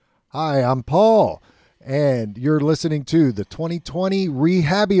Hi, I'm Paul, and you're listening to the 2020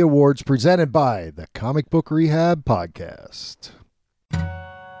 Rehabby Awards presented by the Comic Book Rehab Podcast.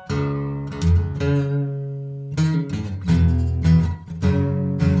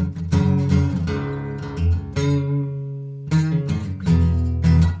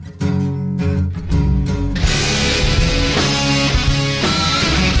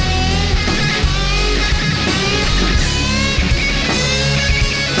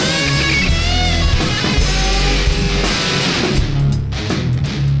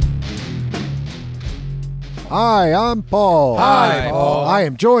 Hi, I'm Paul. Hi, Paul. I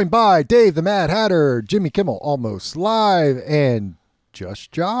am joined by Dave the Mad Hatter, Jimmy Kimmel Almost Live, and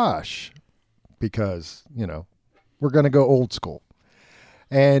Just Josh, because, we're going to go old school.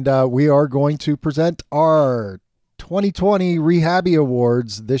 And we are going to present our 2020 Rehabby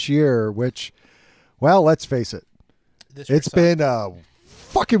Awards this year, which, well, let's face it, it's been a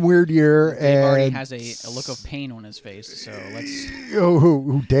fucking weird year. Dave and already has a look of pain on his face, so let's...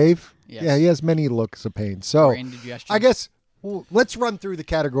 Who, Dave? Yes. Yeah, he has many looks of pain. So, Or indigestion. I guess, let's run through the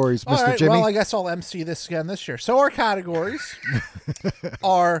categories, Mr. All right, Jimmy. well, I guess I'll MC this again this year. So our categories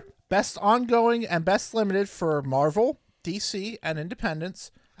are Best Ongoing and Best Limited for Marvel, DC, and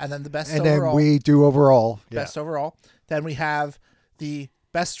Independence, and then the Best and Overall. then we do overall. Best Overall. Then we have the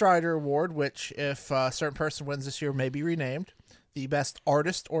Best Strider Award, which, if a certain person wins this year, may be renamed. The Best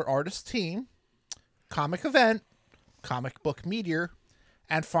Artist or Artist Team, Comic Event, Comic Book Meteor,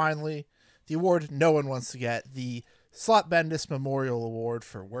 and finally, the award no one wants to get, the Slot Bendis Memorial Award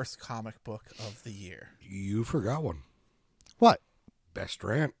for Worst Comic Book of the Year. You forgot one. What? Best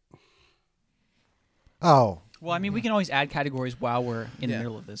rant. Oh, Well, I mean, we can always add categories while we're in the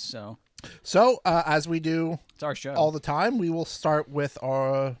middle of this, so So, as we do it's our show. all the time, we will start with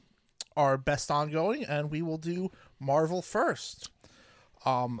our Best Ongoing, and we will do Marvel first.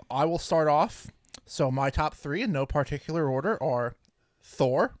 I will start off. So my top three, in no particular order, are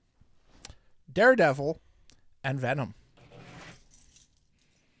Thor, Daredevil, and Venom.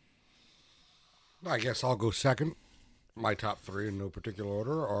 I guess I'll go second. My top three in no particular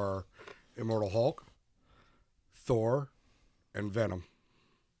order are Immortal Hulk, Thor, and Venom.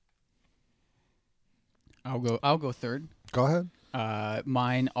 I'll go third. go ahead.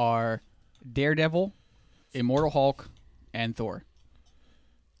 Mine are Daredevil, Immortal Hulk, and Thor.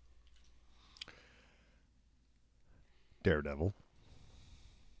 Daredevil,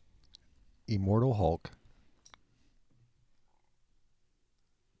 Immortal Hulk,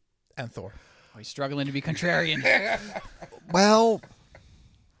 And Thor. Oh, he's struggling to be contrarian. well,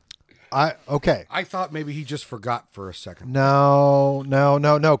 okay. I thought maybe he just forgot for a second. No.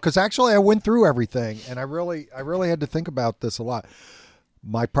 Because actually, I went through everything, and I really had to think about this a lot.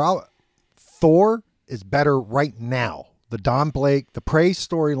 Thor is better right now. The Don Blake, the Prey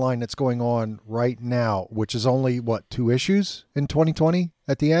storyline that's going on right now, which is only, 2 issues in 2020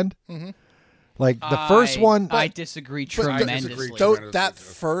 at the end? Mm-hmm. Like, the first one... I disagree I disagree tremendously. tremendously. That too.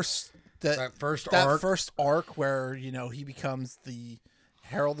 first That first arc. where he becomes the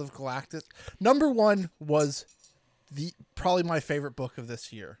Herald of Galactus. Number one was probably my favorite book of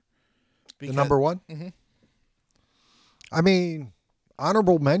this year. The number one? Mm-hmm. I mean,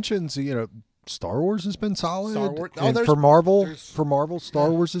 honorable mentions, Star Wars has been solid. Star Wars- And there's- for Marvel, Star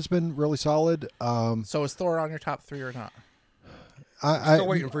Wars has been really solid. So is Thor on your top three or not? Still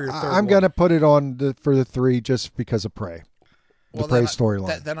waiting for your third I'm one. going to put it on for the 3 just because of Prey. The Prey then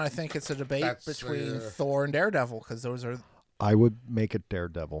storyline. Then I think it's a debate That's, between Thor and Daredevil, because those are... I would make it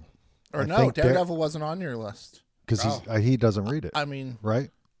Daredevil. Or I no, think Daredevil wasn't on your list. Because he doesn't read it, I mean...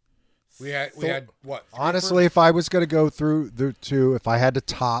 right? We had what? three Honestly, if I was going to go through the 2, if I had to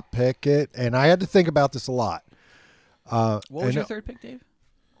top pick it, and I had to think about this a lot. What was your third pick, Dave?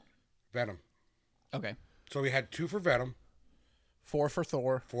 Venom. Okay. So we had 2 for Venom, 4 for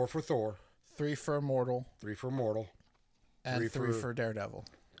Thor, 4 for Thor, 3 for Immortal, 3 for Mortal. and 3 3 for Daredevil.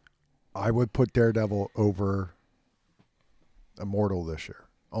 I would put Daredevil over Immortal this year,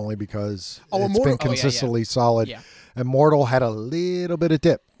 only because it's Immortal- been oh, yeah, consistently solid. Yeah. Immortal had a little bit of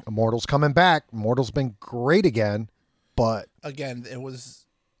dip. Immortal's coming back. Immortal's been great again, but Again, it was...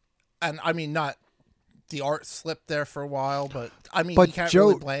 And, I mean, not... The art slipped there for a while, but, I mean, you can't Joe,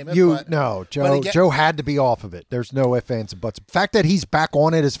 really blame it. But Joe had to be off of it. There's no ifs, ands, and buts. The fact that he's back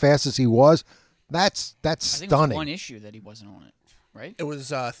on it as fast as he was, that's I think it was stunning. one issue that he wasn't on it, right? it was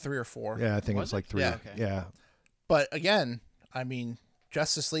 3 or 4. Yeah, I think it was Was it? like 3. Yeah. Okay. Yeah. But, again, I mean,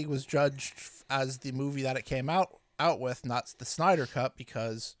 Justice League was judged as the movie that it came out with, not the Snyder Cut,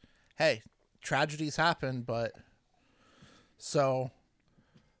 because, hey, tragedies happen, but... So...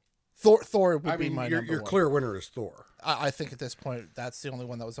 Thor would I be mean, my number your one. clear winner is Thor. I think at this point that's the only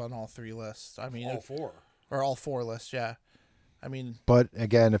one that was on all three lists. I mean, All four. or all four lists. Yeah. I mean, But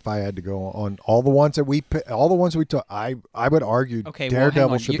again, if I had to go on all the ones that we took, I would argue Okay, Daredevil well,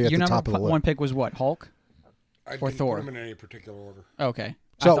 hang on. should be at Your the number top of the one list. pick was what? Hulk? I Or didn't Thor. put them in any particular order. Okay.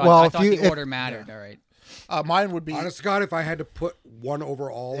 So, I well, thought if you- the if- order mattered. All right. mine would be, Honest to God, if I had to put one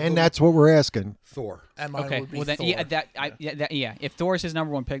over all, of And them, that's what we're asking. Thor. and mine Okay. would be Well, then, Thor. yeah. If Thor is his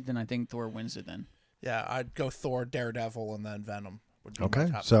number one pick, then I think Thor wins it. Then. Yeah, I'd go Thor, Daredevil, and then Venom. Would be my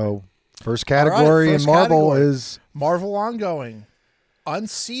Okay, top so first category first in Marvel category. is three. Marvel ongoing,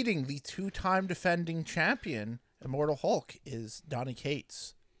 unseating the two-time defending champion, Immortal Hulk, is Donny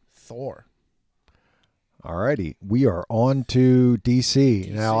Cates, Thor. alrighty. We are on to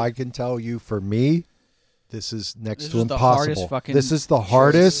DC. Now I can tell you, for me, this is next This to is the impossible. hardest fucking This is the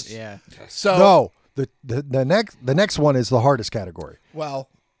hardest. Yeah. So, No, the next one is the hardest category. well,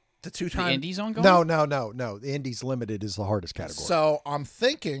 the The two-time. Indies ongoing. No. The Indies Limited is the hardest category. So I'm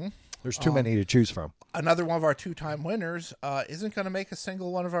thinking There's too many to choose from. another one of our two-time winners isn't going to make a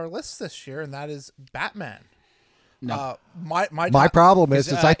single one of our lists this year, and that is Batman. No. My My top- problem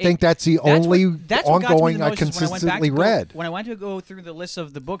is I think that's the only that's what got to me ongoing the I most is when went back consistently to go- read. When I went to go through the list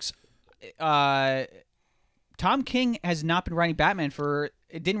of the books, Tom King has not been writing Batman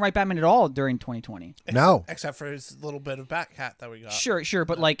it didn't write Batman at all during 2020. No. except for his little bit of Batcat that we got. Sure,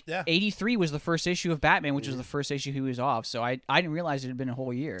 but like yeah. 83 was the first issue of Batman, which was the first issue he was off. So I didn't realize it had been a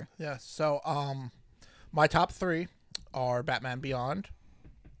whole year. Yeah. So my top three are Batman Beyond,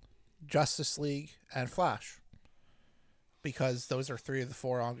 Justice League, and Flash. Because those are three of the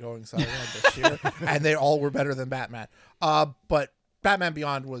four ongoings that I read this year, and they all were better than Batman. But Batman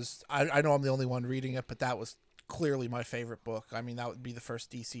Beyond was, I know I'm the only one reading it, but that was clearly my favorite book. I mean, that would be the first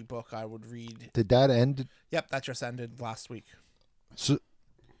DC book I would read. Did that end? Yep, that just ended last week. So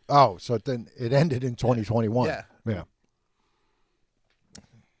then it ended in 2021. Yeah. Yeah.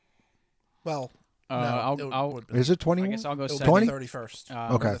 Well, I'll- no, I'll- would be- Is it I 21? guess I'll go it would second. be 20? the 31st.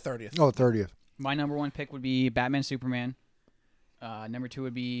 Okay. Or the 30th. Oh, 30th. My number one pick would be Batman Superman. Number two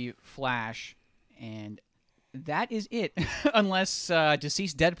would be Flash, and that is it. Unless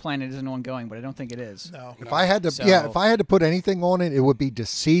Deceased Dead Planet isn't ongoing, but I don't think it is. No. If I had to, So- if I had to put anything on it, it would be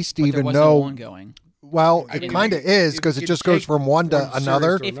Deceased. But there even wasn't though, ongoing. well, I it mean, kind of you- is you because it could just goes take from one to one series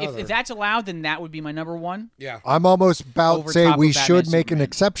another. to If another. that's allowed, then that would be my number one. Yeah. I'm almost about Over to say top we of Batman, should make an Superman.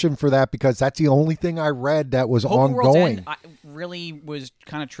 exception for that because that's the only thing I read that was Hope of World's ongoing. End really was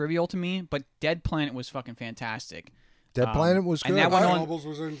kind of trivial to me, but Dead Planet was fucking fantastic. Dead Planet was and good. that went White on- Nobles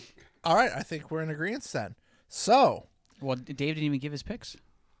was in. All right, I think we're in agreement then. So, Well, Dave didn't even give his picks.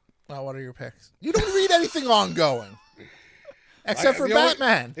 what are your picks? You don't read anything ongoing. Except for The only-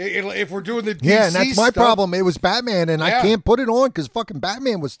 Batman. If we're doing the Yeah, and DC that's my stuff, problem. It was Batman, and I Yeah. can't put it on because fucking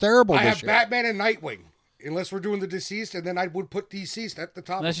Batman was terrible I this have year. Batman and Nightwing. Unless we're doing the Deceased, and then I would put Deceased at the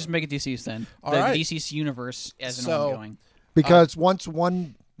top. Let's of just it. make it DC's then. All The right. DC's universe as an So- ongoing. Because once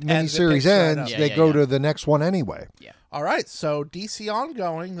one Ends, it miniseries picks right ends, up. they Yeah, go yeah. to the next one anyway. Yeah. All right, so DC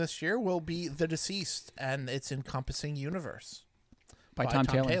ongoing this year will be The Deceased and its encompassing universe. By By Tom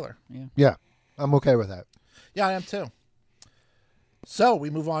Tom Taylor. Taylor. Yeah. Yeah, I'm okay with that. Yeah, I am too. So we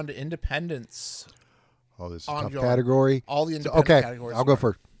move on to Independence. Oh, this is a tough Ongoing. category. All the independent Okay, categories. I'll go are-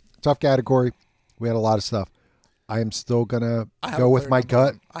 first. Tough category. We had a lot of stuff. I am still gonna I have go a with clear my number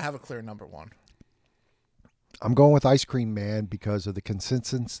gut. one. I have a clear number one. I'm going with Ice Cream Man because of the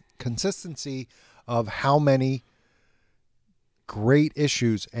consistency of how many great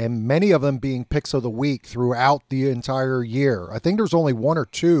issues and many of them being picks of the week throughout the entire year. I think there's only one or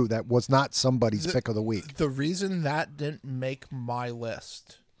two that was not somebody's pick of the week. The reason that didn't make my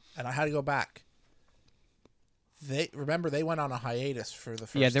list, and I had to go back. They went on a hiatus for the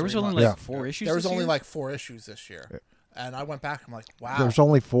first. Yeah, there was 3 only months. like 4 issues. There was this only year? like 4 issues this year, and I went back. I'm like, wow. There's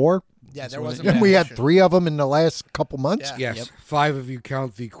only 4, Yeah, there what wasn't. and many we had issues. 3 of them in the last couple months. Yeah. Yes, 5 if you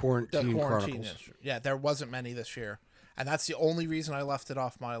count the Quarantine, The quarantine Chronicles. issue. Yeah, there wasn't many this year, and that's the only reason I left it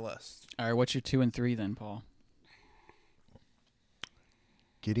off my list. All right, what's your 2 and 3 then, Paul?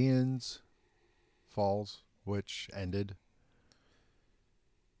 Gideon's Falls, which ended.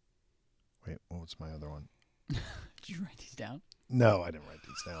 Wait, what was my other one? Did you write these down? No, I didn't write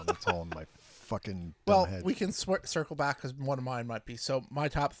these down. That's all in my fucking dumb Well, head. we can circle back because one of mine might be. So my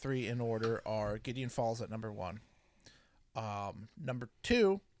top 3 in order are Gideon Falls at number 1. Number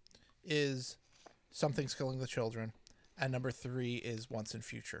 2 is Something's Killing the Children, and number 3 is Once in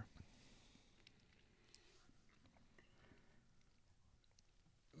Future.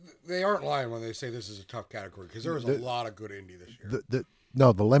 They aren't lying when they say this is a tough category because there was a lot of good indie this year.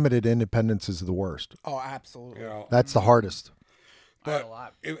 No, the limited independence is the worst. Oh, absolutely. You know, That's the hardest. I had But a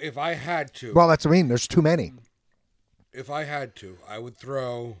lot. if I had to, Well, that's what I mean. There's too many. if I had to, I would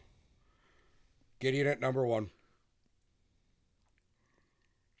throw Gideon at number 1.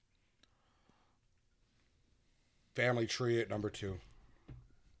 Family Tree at number 2.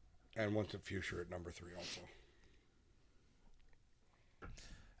 And Once and Future at number 3 also.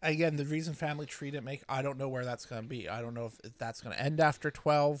 Again, the reason Family Tree didn't make, I don't know where that's going to be. I don't know if that's going to end after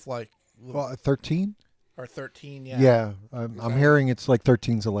 12, like, Well, 13. or 13. Yeah, I'm hearing it's like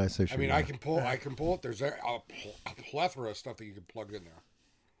 13's the last issue. I mean, yeah. I can pull it. There's a plethora of stuff that you can plug in there.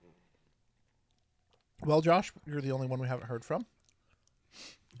 Well, Josh, you're the only one we haven't heard from.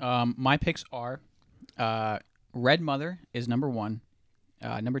 My picks are Red Mother is number 1.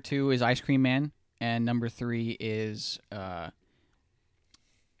 Number 2 is Ice Cream Man. And number 3 is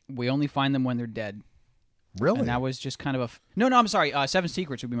We Only Find Them When They're Dead. Really? And that was just kind of No, I'm sorry. Seven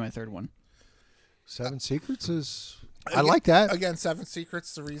Secrets would be my third one. Seven Secrets is. I like that. Again, Seven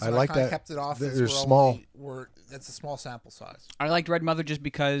Secrets. The reason I I, like kind of that. kept it off They're is small. It's a small sample size. I liked Red Mother just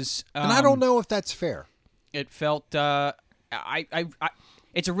because. And I don't know if that's fair. It felt. It's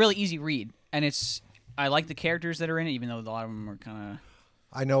a really easy read, and I like the characters that are in it, even though a lot of them are kind of.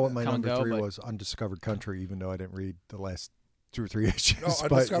 I know what my Come and number go, 3 but- was, Undiscovered Country, even though I didn't read the last 2 or 3 issues. No,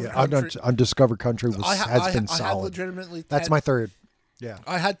 but Undiscovered yeah, Country- Undiscovered Country has been I had solid. legitimately. That's 10 my third. Yeah.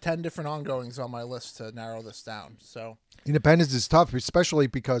 I had 10 different ongoings on my list to narrow this down. So Independence is tough, especially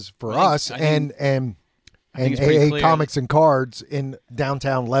because for I think- us I think- and think it's pretty AA clear. Comics and Cards in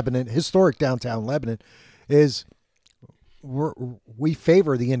downtown Lebanon, historic downtown Lebanon, is we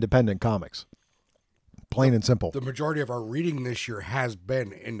favor the independent comics. Plain and simple. The majority of our reading this year has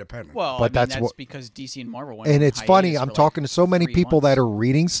been independent. Well, But that's that's what- because DC and Marvel went. And on it's funny, hiatus I'm for, talking to so many 3 people months. that are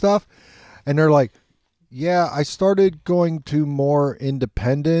reading stuff, and they're like, yeah, I started going to more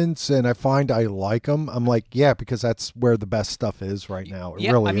independents, and I find I like them. I'm like, yeah, because that's where the best stuff is right now. It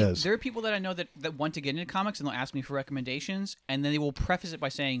Yeah, really I mean, is. there are people that I know that want to get into comics and they'll ask me for recommendations, and then they will preface it by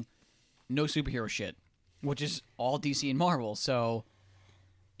saying, "No superhero shit," which is all DC and Marvel. So,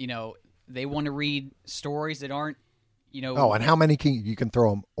 they want to read stories that aren't, Oh, and how many you can throw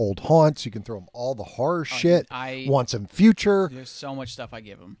them? Old Haunts, you can throw them all the horror shit. I- Once and Future. There's so much stuff I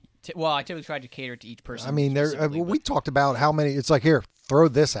give them. Well, I typically try to cater to each person. I mean, specifically, we but- talked about how many. It's like, here, throw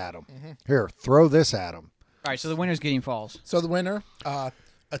this at them. Here, throw this at them. All right, so the winner's Gideon Falls. the winner, a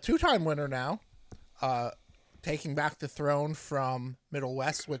 2-time winner now, taking back the throne from Middle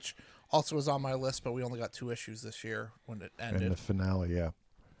West, which also was on my list, but we only got 2 issues this year when it And ended. the finale, yeah.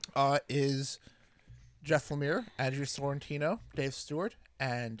 Is Jeff Lemire, Andrew Sorrentino, Dave Stewart,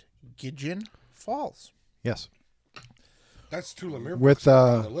 and Gideon Falls. Yes. That's 2 Lemire With, books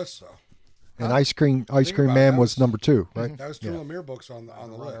on the list, though. And Ice Cream about Man that was was- number 2, right? That was 2 Lemire books on the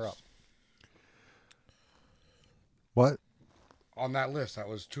list. What? On that list, that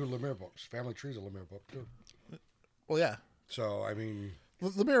was 2 Lemire books. Family Tree's a Lemire book, too. Well, yeah. So, I mean,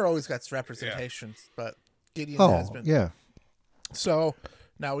 Lemire always gets representations, but Gideon Oh, has been. yeah. So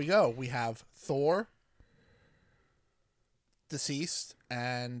now we go. We have Thor, Deceased,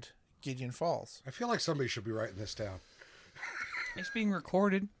 and Gideon Falls. I feel like somebody should be writing this down. It's being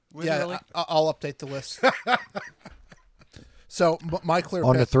recorded. Yeah, Literally. I'll update the list. So my clear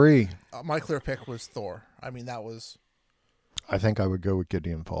On the pick, 3, my clear pick was Thor. I mean, that was I think I would go with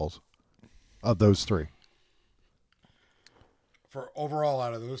Gideon Falls. Of those 3. For overall,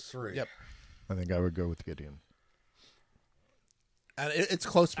 out of those 3. Yep. I think I would go with Gideon. and it's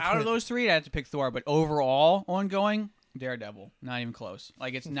close. Out of between- those 3, I have to pick Thor, but overall, ongoing, Daredevil. Not even close.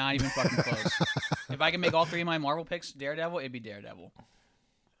 Like, it's not even fucking close. If I can make all 3 of my Marvel picks Daredevil, it'd be Daredevil.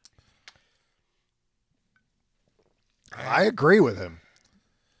 I agree with him.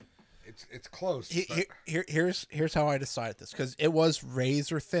 It's close. but- Here's how I decided this, because it was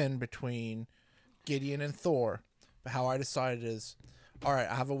razor thin between Gideon and Thor. But how I decided is, all right,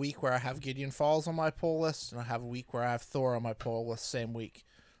 I have a week where I have Gideon Falls on my pull list, and I have a week where I have Thor on my pull list same week.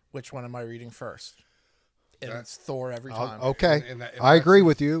 Which one am I reading first? And it's Thor every time. Okay. in that- I agree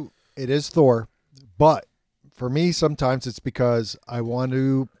with you. It is Thor. But for me, sometimes it's because I want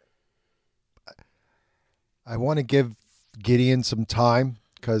to give Gideon some time,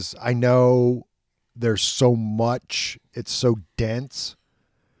 because I know there's so much. It's so dense.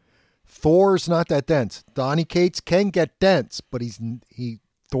 Thor's not that dense. Donny Cates can get dense, but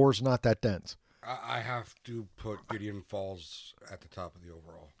Thor's not that dense. I have to put Gideon Falls at the top of the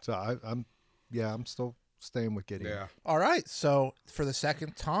overall. So I'm still staying with Gideon. Yeah. All right, so for the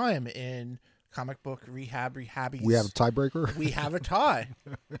second time in comic book rehabbies, We have a tiebreaker. we have a tie.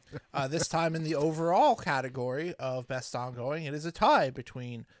 This time in the overall category of best ongoing, it is a tie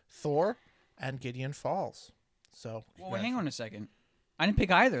between Thor and Gideon Falls. So, Well, hang on a second. I didn't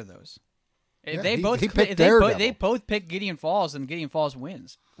pick either of those. Yeah, they he both picked they Daredevil. both picked Gideon Falls, and Gideon Falls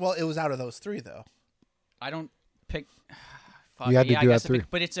wins. Well, it was out of those three, though. I don't pick. Fuck, You had to yeah, do I out guess I three.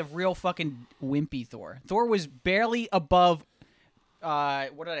 picked, but it's a real fucking wimpy Thor. Thor was barely above.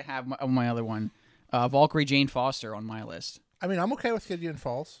 What did I have on my other one? Valkyrie Jane Foster on my list. I mean, I'm okay with Gideon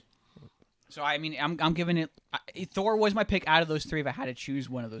Falls. So I mean, I'm giving it. Thor was my pick out of those three if I had to choose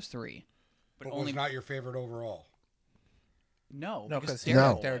one of those three. But But only was not your favorite overall. no, No, because because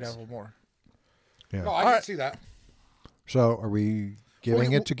Daredevil. was. Daredevil more. Yeah. No, I All can right. see that. So are we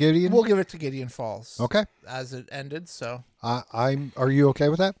giving We'll- it to Gideon? We'll give it to Gideon Falls. Okay. As it ended, so. I'm. Are you okay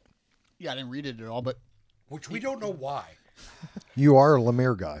with that? Yeah, I didn't read it at all, but Which we don't know why. You are a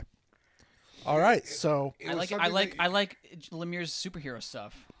Lemire guy. All right, so. It I was like something that- I like Lemire's superhero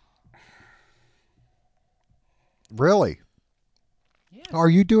stuff. Really? Yeah. Are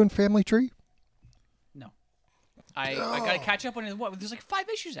you doing Family Tree? No. I got to catch up on it. What? There's like 5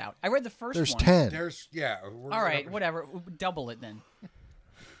 issues out. I read the first There's one. 10. There's All right, whatever. Double it then.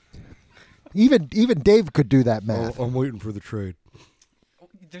 Even Dave could do that math. I'm waiting for the trade.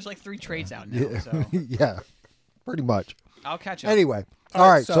 There's like 3 trades out now, so Yeah, pretty much. I'll catch up. Anyway, All all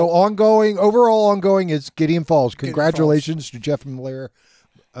right, right. So, so- overall ongoing is Gideon Falls. Gideon Congratulations to Jeff Lemire,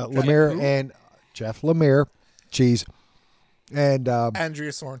 and Jeff Lemire, cheese, and Andrea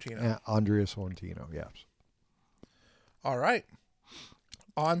Sorrentino. Andrea Sorrentino. Yes. All right.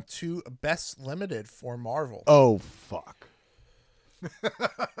 On to Best Limited for Marvel. Oh fuck.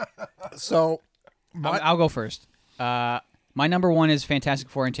 So, I'll go first. My number one is Fantastic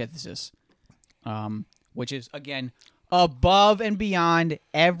Four Antithesis, which is, again, above and beyond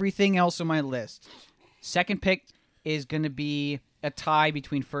everything else on my list. Second pick is going to be a tie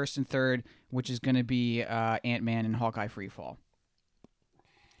between first and third, which is going to be Ant-Man and Hawkeye Freefall.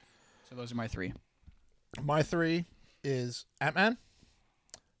 So those are my 3. my 3 is Ant-Man,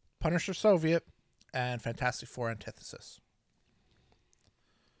 Punisher Soviet, and Fantastic Four Antithesis.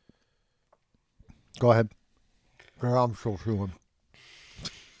 Go ahead. I'm so feeling.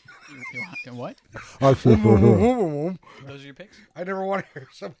 What? I'm so feeling. Those are your picks? I never want to hear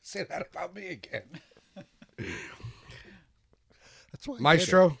someone say that about me again. That's why I did it.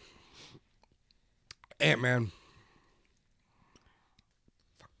 Maestro, Ant-Man.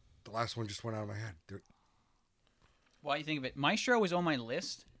 Fuck, the last one just went out of my head. Dude. Well, you think of it. Maestro was on my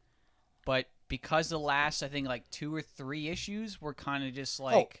list, but because the last, I think, like 2 or 3 issues were kind of just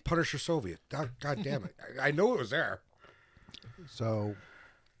like... Oh, Punisher Soviet. God damn it. I know it was there. So,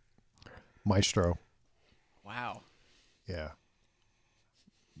 Maestro. Wow. Yeah.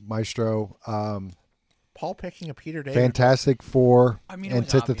 Maestro. Paul picking a Peter David. Fantastic Four. I mean, it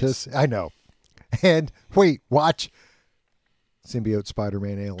was Antithesis. I know. And wait, watch Symbiote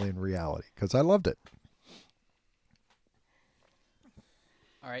Spider-Man Alien Reality because I loved it.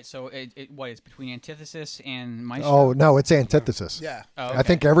 All right, so what is between Antithesis and Maestro? Oh no, it's Antithesis. Yeah. Oh, I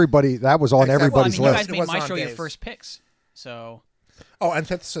think everybody that was on Except- everybody's well, I mean, list. you It guys wasn't made on Maestro your Dave's. first picks, so Oh,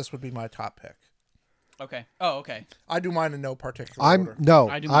 Antithesis would be my top pick. okay. Oh, okay. I do mine in no particular order.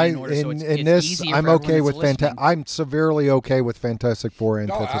 I do mine in order, so it's in it's this easier I'm for everyone okay that's with listening. I'm severely okay with Fantastic Four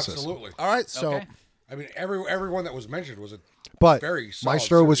No, Antithesis. absolutely. All right, so Okay. I mean, everyone that was mentioned was a But very solid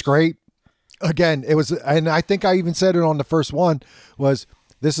Maestro was series. great. Again, it was, and I think I even said it on the first one was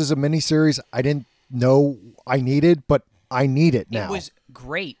this is a miniseries I didn't know I needed, but I need it now. It was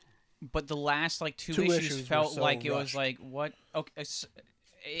great, but the last like 2 Two issues issues were felt so like it was rushed. like what? Okay,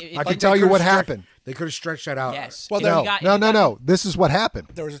 I can tell you what happened. They could have stretched that out. Yes. Well, If there- you No, got- no, if you no, got- no. This is what happened.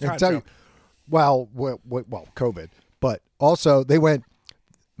 There was a I can time tell jump. you. Well, COVID, but also they went.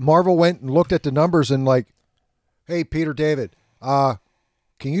 Marvel went and looked at the numbers and like, hey, Peter David,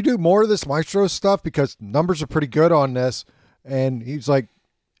 can you do more of this Maestro stuff because numbers are pretty good on this? And he's like,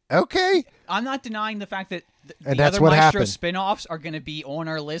 okay. I'm not denying the fact that And the that's other what Maestro happened. spin-offs are going to be on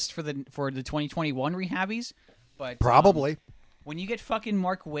our list for the 2021 rehabbies, but Probably. when you get fucking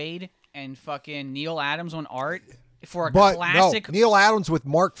Mark Waid and fucking Neil Adams on art for a But classic no, Neil Adams with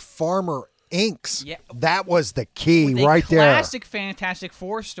Mark Farmer inks. Yeah. That was the key with a right there. classic Fantastic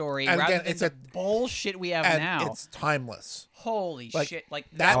Four story And rather again, than it's the a- bullshit we have and now. it's timeless. Holy Like shit! Like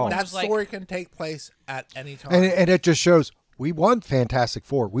that one that was like, story can take place at any time. And it just shows we want Fantastic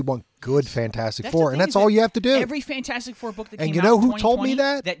Four. We want good Fantastic That's the Four. And thing that's is all that you have to do. Every Fantastic Four book that And came you out know in who told me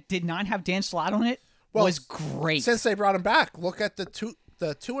 2020 that? did not have Dan Slott on it Well, was great. Since they brought him back, look at the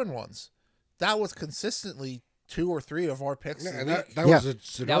two in ones. That was consistently 2 or 3 of our picks. Yeah, a and week. that Yeah. was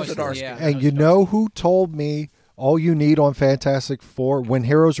a that was Zdarsky. yeah, that And was you Zdarsky. know who told me all you need on Fantastic Four when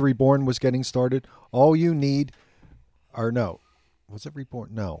Heroes Reborn was getting started? All you need, or no, was it Reborn?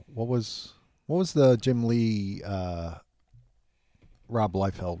 No, what was the Jim Lee Rob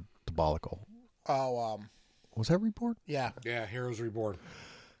Liefeld debacle? Oh, Was that Reborn? yeah. Yeah, Heroes Reborn.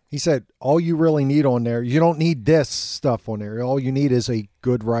 He said, all you really need on there, you don't need this stuff on there. All you need is a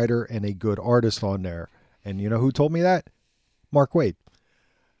good writer and a good artist on there. And you know who told me that? Mark Waid.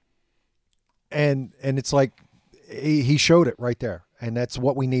 And it's like, he showed it right there. And that's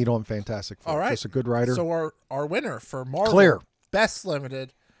what we need on Fantastic Four. All right. Just a good writer. So our winner for Marvel Clear. Best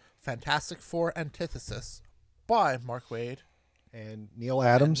Limited Fantastic Four Antithesis by Mark Waid and Neil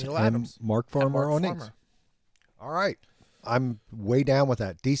Adams Neil and Adams. Mark and Farmer Mark on Farmer. inks. All right. I'm way down with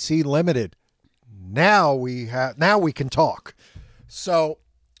that. DC Limited. Now we can talk. So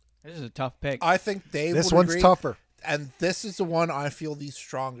This is a tough pick. I think Dave This would one's agree, tougher. and this is the one I feel the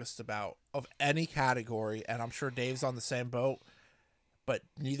strongest about of any category, and I'm sure Dave's on the same boat. But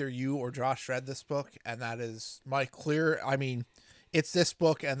neither you or Josh read this book, and that is my clear. I mean, it's this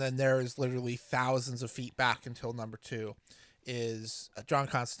book, and then there is literally thousands of feet back until number 2. Is John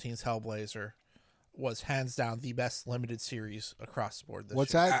Constantine's Hellblazer was hands down the best limited series across the board. This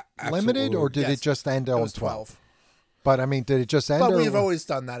What's year. that? Absolutely. Limited, or did Yes. it just end It on was 12? But I mean, did it just end? But or we've always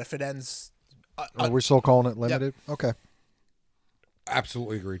done that. If it ends, we're still calling it limited? Okay.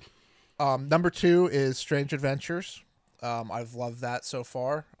 Absolutely agreed. number 2 is Strange Adventures. I've loved that so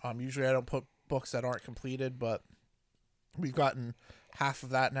far. Usually I don't put books that aren't completed, but we've gotten half of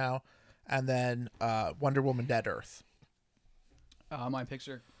that now. And then Wonder Woman Dead Earth. My picks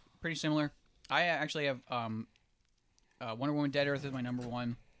are pretty similar. I actually have Wonder Woman Dead Earth is my number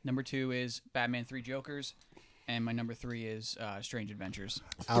 1. Number 2 is Batman 3 Jokers. And my number 3 is Strange Adventures.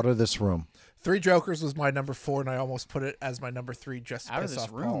 Out of this room. 3 Jokers was my number 4, and I almost put it as my number 3 just to Out of piss this off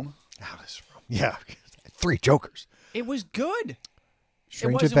Paul. room. Out of this room. Yeah. 3 Jokers. It was good.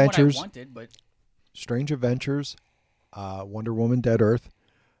 Strange it wasn't Adventures. what I wanted, but Strange Adventures. Wonder Woman Dead Earth.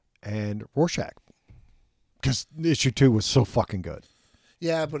 And Rorschach. Because issue 2 was so fucking good.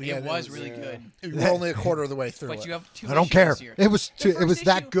 Yeah, but again, it was really good. We're only a quarter of the way through But it. you have 2 I don't issues care. this year. It was The it was first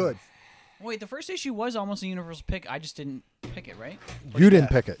that issue- good. Wait, the first issue was almost a universal pick. I just didn't pick it, right? You didn't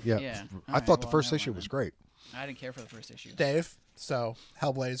pick it. Yeah. Yeah. I Alright, thought the well, first never issue mind was then. great. I didn't care for the first issue. Dave, so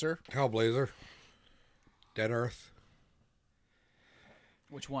Hellblazer. Hellblazer. Dead Earth.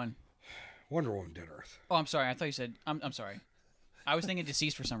 Which one? Wonder Woman Dead Earth. Oh, I'm sorry. I thought you said. I'm sorry. I was thinking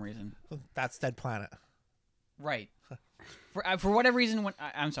Deceased for some reason. That's Dead Planet. Right. For whatever reason,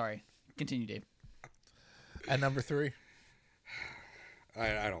 I'm sorry. Continue, Dave. And number 3.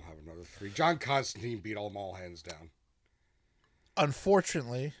 I don't have another 3. John Constantine beat them all hands down.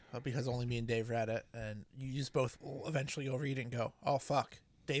 Unfortunately, because only me and Dave read it, and you both will eventually go read it and go, oh, fuck.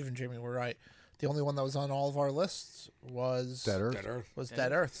 Dave and Jimmy were right. The only one that was on all of our lists was Dead Earth. Dead Earth.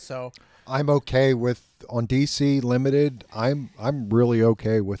 Dead Earth. So I'm okay with on DC Limited. I'm really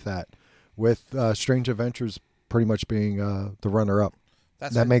okay with that. With Strange Adventures pretty much being the runner up.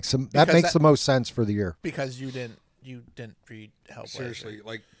 That makes the most sense for the year. because you didn't read Hellblazer. Seriously,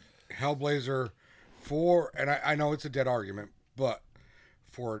 like Hellblazer for, and I know it's a dead argument, but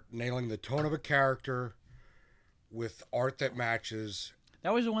for nailing the tone of a character with art that matches.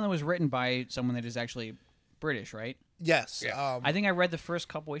 That was the one that was written by someone that is actually British, right? Yes. Yeah. I think I read the first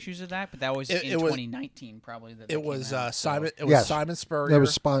couple issues of that, but that was It in was- 2019, probably. That It was Simon. Simon. It was Yes. Simon Spurrier. That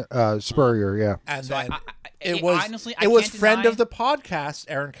was Spurrier, yeah. and So then it was honestly, I it was can't friend deny- of the podcast,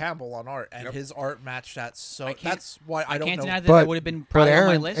 Aaron Campbell, on art, and Yep. his art matched that. So I can't- that's why I don't can't know. deny that But- that would have been But probably Aaron,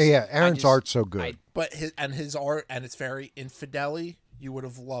 on my list. yeah, I Aaron's just- art's so good. But his art, and it's very infideli. You would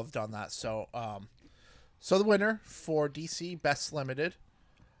have loved on that. So so the winner for DC Best Limited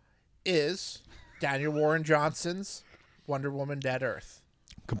is Daniel Warren Johnson's Wonder Woman Dead Earth.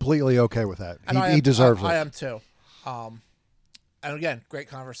 Completely okay with that. And He deserves I it. am too. And again, great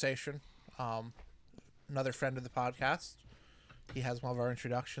conversation. Another friend of the podcast. He has one of our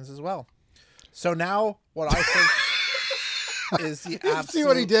introductions as well. So now, what I think is the absolute. See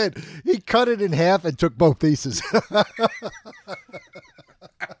what he did? He cut it in half and took both pieces.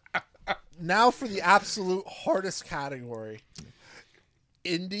 Now for the absolute hardest category.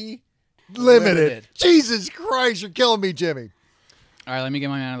 Indie Limited. Jesus Christ, you're killing me, Jimmy. All right, let me get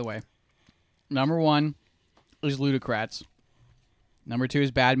mine out of the way. Number 1 is Ludocrats. Number 2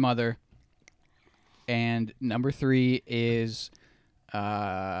 is Bad Mother. And number 3 is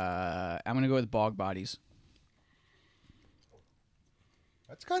I'm gonna go with Bog Bodies.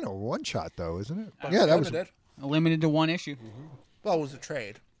 That's kind of a one shot, though, isn't it? Best Yeah, that was. Limited. Limited to 1 issue. Well, it was a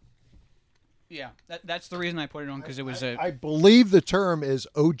trade. Yeah, that's the reason I put it on because it was a. I believe the term is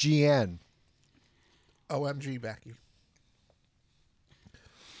OGN. OMG, Becky.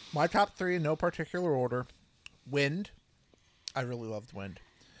 My top 3 in no particular order. Wind. I really loved Wind.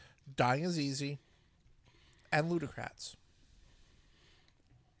 Dying is Easy. And Ludocrats.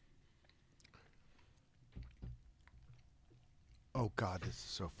 Oh God, this is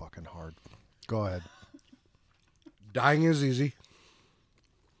so fucking hard. Go ahead. Dying is easy.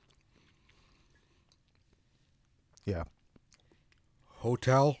 Yeah.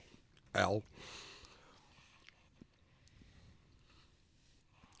 Hotel L.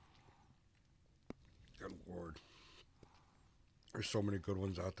 Good Lord. There's so many good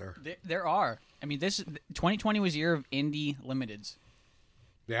ones out there. There are. I mean, 2020 was a year of indie limiteds.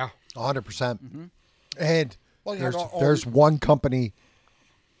 Yeah. 100%. And Well, you had there's one company.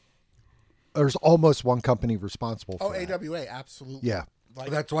 There's almost one company responsible for Oh, that. AWA, absolutely. Yeah. Like,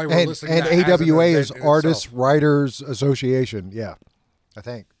 That's why we're And listing and that as an AWA event is in Artists itself. Writers Association. Yeah, I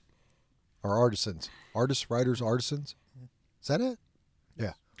think. Or artisans. Artists, writers, artisans. Is that it?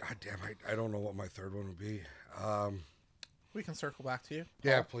 Yeah. God damn, I don't know what my third one would be. we can circle back to you.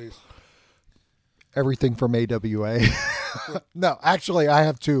 Yeah, please. Everything from AWA. No, actually, I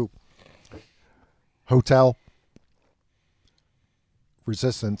have two. Hotel.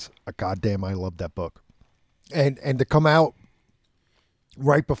 Resistance. Goddamn, I love that book. And to come out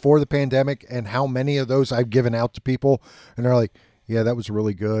right before the pandemic, and how many of those I've given out to people, and they're like, "Yeah, that was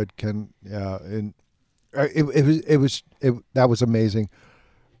really good." And that was amazing.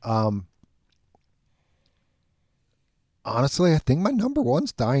 Honestly, I think my number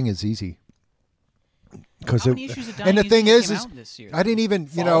one's Dying is Easy. Because How many issues of Dying and the Is thing Easy is, came is out this year? I didn't even,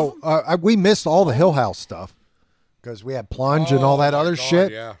 we missed all the Hill House stuff because we had Plunge and all that Oh, my other God,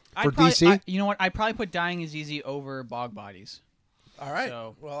 shit yeah. for DC. You know what? I'd probably put Dying is Easy over Bog Bodies. All right.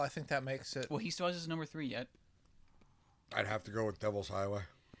 So- well, I think that makes it Well, he still has his number 3 yet. I'd have to go with Devil's Highway.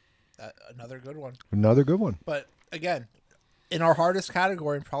 another good one. Another good one. But again, in our hardest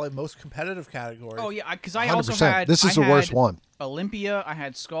category and probably most competitive category. Oh yeah, because I 100%. also had This is the worst one. Olympia. I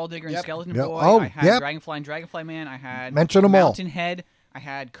had Skulldigger and Yep. Skeleton Yep. Boy. Oh, I had yep. Dragonfly and Dragonfly Man. I had Mention 'em all. Mountainhead. I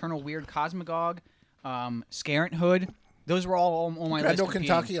had Colonel Weird Cosmogog. Scarent Hood. Those were all on my list. Randall, competing.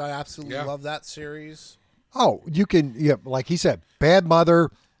 Kentucky. I absolutely Yeah. love that series. Oh, you can, yeah, like he said, Bad Mother,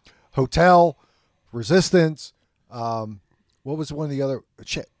 Hotel, Resistance. What was one of the other?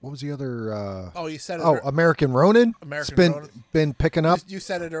 Shit, what was the other? Oh, you said it. Oh, American Ronin. American It's Ronin. been picking up. You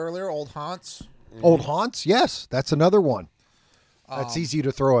said it earlier. Old Haunts. Old Haunts. Yes, that's another one. That's easy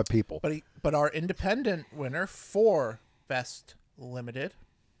to throw at people. But our independent winner for Best Limited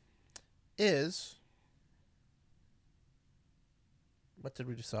is. What did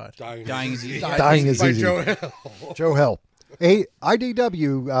we decide? Dying is Easy. Dying is by easy. Joe Hill. Joe Hill.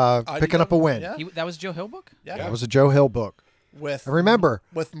 IDW picking up a win. Yeah. That was Joe Hill book. Yeah. That was a Joe Hill book. With And remember,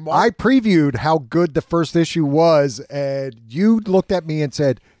 with I Mark. previewed how good the first issue was, and you looked at me and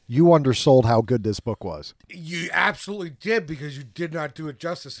said you undersold how good this book was. You absolutely did because you did not do it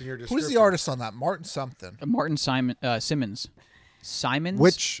justice in your description. Who's the artist on that? Martin something. Martin Simmons. Simons.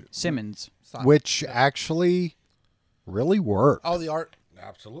 Which- Simmons. Which actually really worked. Oh, the art.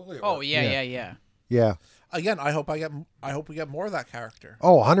 Absolutely. it Oh was. yeah. Yeah. Again, I hope we get more of that character.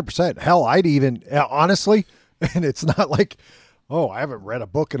 Oh, 100%. Hell, I'd even, honestly, and it's not like, oh, I haven't read a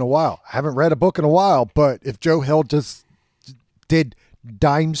book in a while. I haven't read a book in a while, but if Joe Hill just did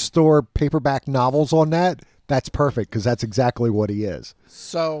dime store paperback novels on that, that's perfect because that's exactly what he is.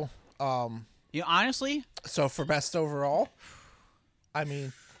 So, Honestly, so for best overall, I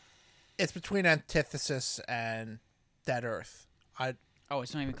mean, it's between Antithesis and Dead Earth.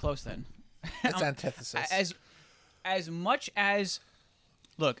 it's not even close then. It's Antithesis. As much as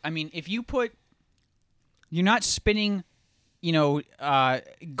look, I mean, if you put, you're not spinning,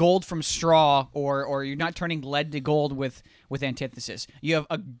 gold from straw, or you're not turning lead to gold with Antithesis. You have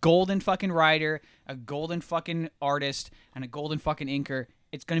a golden fucking writer, a golden fucking artist, and a golden fucking inker.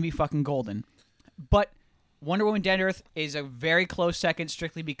 It's gonna be fucking golden. But Wonder Woman Dead Earth is a very close second,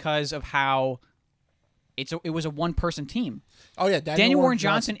 strictly because of how it was a one person team. Oh yeah, Daniel Warren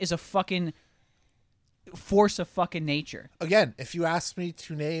Johnson is a fucking force of fucking nature. Again, if you ask me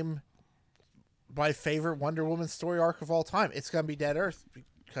to name my favorite Wonder Woman story arc of all time, it's gonna be Dead Earth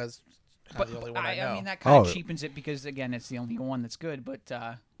because it's kind of the only one I know. I mean, that kind of Oh. cheapens it because, again, it's the only one that's good. But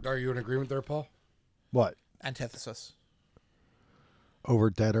Are you in agreement there, Paul? What? Antithesis.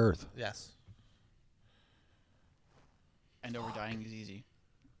 Over Dead Earth. Yes. and over Dying is Easy,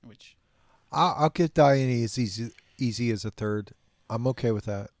 which I'll give Dying as easy as a third. I'm okay with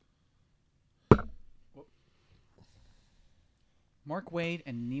that. Mark Waid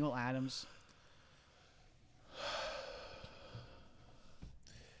and Neil Adams.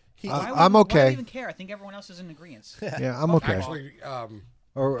 He, Why would- I'm Why do okay. I even care? I think everyone else is in agreement. Yeah, I'm okay. Actually,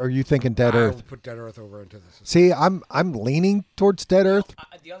 Or are you thinking Dead I Earth? will put Dead Earth over Antithesis. See, I'm leaning towards Dead Earth.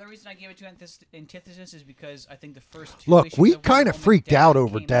 The other reason I gave it to Antithesis is because I think the first two Look, issues we of Wonder kind of Woman freaked Dead out Earth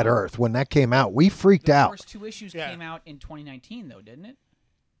over came Dead out- Earth when that came out. We freaked The out. first two issues Yeah. came out in 2019, though, didn't it?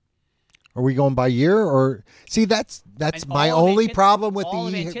 Are we going by year or see? That's And my all of only Antith- problem with all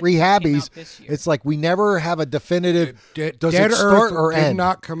of the Antithesis came rehabbies. out this year. It's like we never have a definitive. Does Dead it start Earth or did end?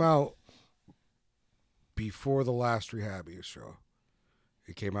 not come out before the last Rehabbies show.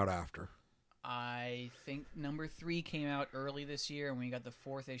 It came out after. I think number 3 came out early this year, and we got the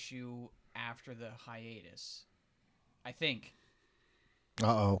 4th issue after the hiatus. I think.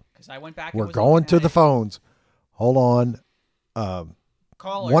 Uh-oh. Because I went back and We're was going looking to at the it. phones. Hold on.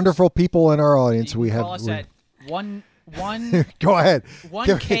 Callers, Wonderful people in our audience. you We can have. call us we- at one Go ahead.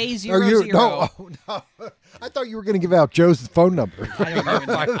 1K00. Are you- No, oh, no. I thought you were going to give out Joe's phone number. I don't even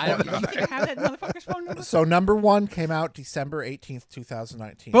know. I don't, you think I have that motherfucker's phone number? So number 1 came out December 18th,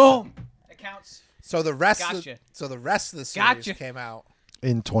 2019. Boom. That counts. So the rest Gotcha. of the series Gotcha. came out.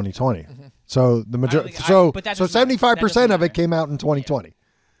 In 2020. So the majority. think- So but that so doesn't matter. 75% That of doesn't it came out in 2020.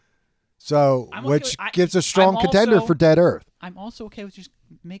 So I'm okay which with- I- gives a strong I'm contender also- for Dead Earth. I'm also okay with just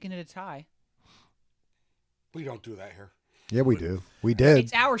making it a tie. We don't do that here. Yeah, we do. We did.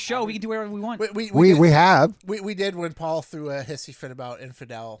 It's our show. We can do whatever we want. We have. We did when Paul threw a hissy fit about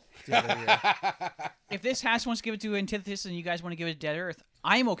Infidel the other year. If this house wants to give it to Antithesis and you guys want to give it to Dead Earth,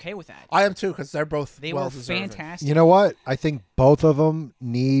 I'm okay with that. I am too, because they're both They well were deserving. fantastic. You know what? I think both of them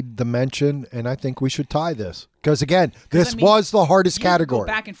need the mention, and I think we should tie this because again, this I mean, was the hardest You can category. go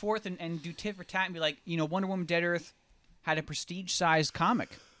back and forth and do tit for tat and be like, Wonder Woman Dead Earth had a prestige-sized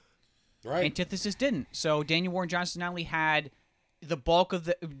comic. Right. Antithesis didn't. So Daniel Warren Johnson not only had the bulk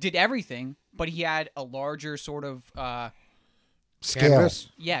of did everything, but he had a larger sort of Scale. Canvas.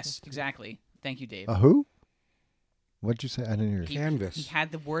 yes, exactly. Thank you, Dave. A who? What'd you say? I didn't hear you. Canvas. He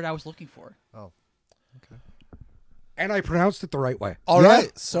had the word I was looking for. And I pronounced it the right way. All Yeah.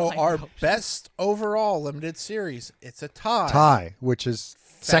 right, so I our hope so. best overall limited series, it's a tie. Tie, which is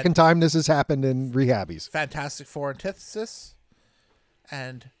second time this has happened in Rehabbies. Fantastic Four Antithesis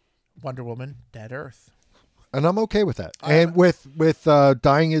and Wonder Woman Dead Earth. And I'm okay with that. And with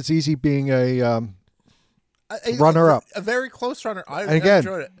Dying is Easy being a runner-up. A very close runner. I and again,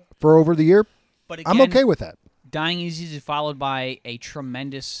 enjoyed it. for over the year, But again, I'm okay with that. Dying Easy is followed by a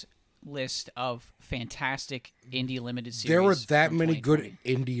tremendous list of fantastic indie limited series. There were that from many good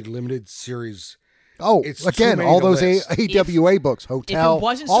 2020. indie limited series. Oh, It's too again, many all to those list. AWA books, If Hotel, it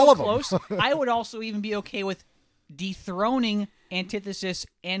wasn't all so of them. close, I would also even be okay with dethroning Antithesis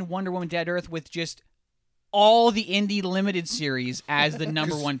and Wonder Woman Dead Earth with just all the indie limited series as the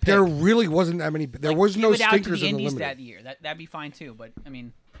number one pick. There really wasn't that many. There Like, was give no it out to stinkers the in the indies limited. that year. That'd be fine too. But I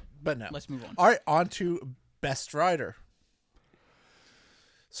mean, But no. let's move on. All right, on to Best Writer.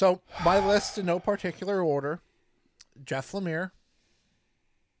 So my list in no particular order: Jeff Lemire,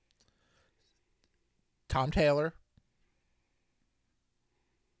 Tom Taylor,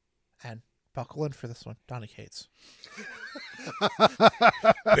 and buckle in for this one, Donny Cates.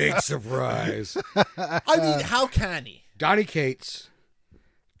 Big surprise. I mean, how can he? Donny Cates,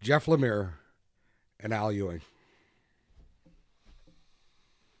 Jeff Lemire, and Al Ewing.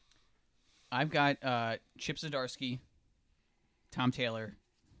 I've got Chip Zdarsky, Tom Taylor,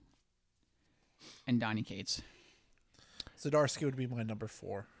 and Donny Cates. Zdarsky would be my number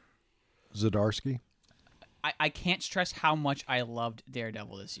 4. Zdarsky? I can't stress how much I loved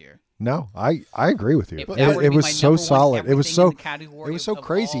Daredevil this year. No, I agree with you. It, It, that would it be was my so number one solid. It was everything so in the category it was so of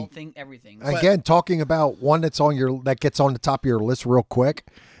crazy. all everything. Again, talking about one that's on your that gets on the top of your list real quick.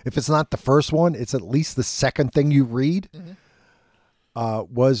 If it's not the first one, it's at least the second thing you read.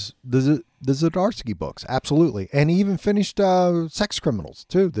 Was the Zdarsky books, absolutely, and he even finished Sex Criminals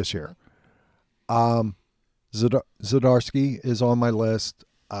too this year. Zdarsky is on my list.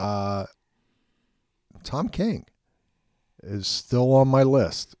 Tom King is still on my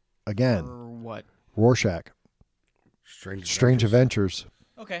list again. Or what? Rorschach, Strange Adventures.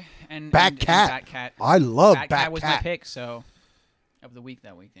 Okay, and Batcat. Batcat. I love Batcat was my Batcat. pick, so of the week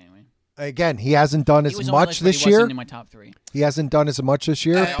that week anyway. Again, he hasn't done He as was on my much list, but this he year. wasn't in my top 3. He hasn't done as much this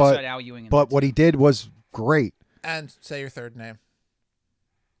year, I also had but Al Ewing in but there, what too. he did was great. And say your third name.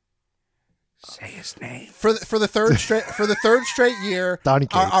 Say his name. For the third straight year, Donny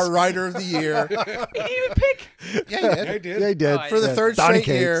Cates. our writer of the year. He didn't even pick. Yeah, he did. I did. Yeah, he did. Oh, For the Yeah. third Donny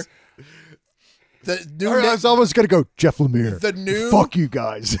straight year, Cates. the new I was almost gonna go Jeff Lemire. the new Fuck you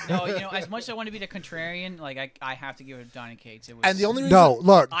guys. No, as much as I want to be the contrarian, like I have to give it to Donny Cates. It was, and the only reason No,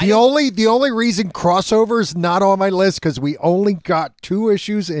 look. I The don't- only reason crossover's not on my list because we only got 2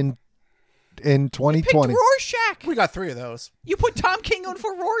 issues in in Picked 2020. Rorschach. We got 3 of those. You put Tom King on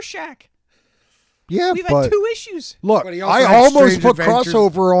for Rorschach. Yeah, We've but had 2 issues. look, But he also I had almost Strange put Adventures.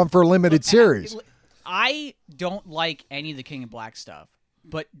 crossover on for limited series. I don't like any of the King of Black stuff,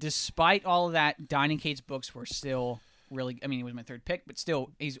 but despite all of that, Donny Cates books were still really. I mean, he was my 3rd pick, but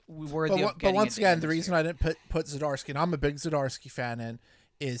still, he's worthy of But getting once it again, this the reason year. I didn't put Zdarsky, and I'm a big Zdarsky fan, in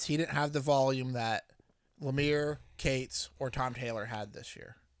is he didn't have the volume that Lemire, Cates, or Tom Taylor had this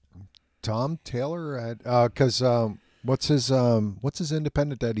year. Tom Taylor had because what's his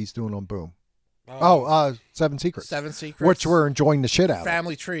independent that he's doing on Boom? Seven Secrets, 7 Secrets, which we're enjoying the shit out of.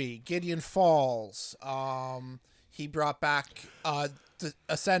 Family Tree, Gideon Falls. He brought back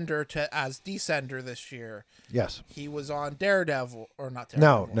Ascender as Descender this year. Yes, He was on Daredevil, or not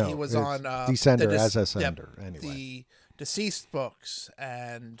Daredevil. no, He was it's on Descender as Ascender. Yep, Anyway, the Deceased books,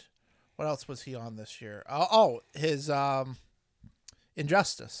 and what else was he on this year? His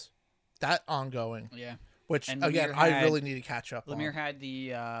Injustice, that ongoing. Yeah. Which And again, Lemire I had- really need to catch up Lemire on. had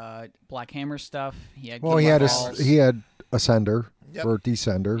the Black Hammer stuff. He had well, he Gideon had Falls. he had Ascender Yep. for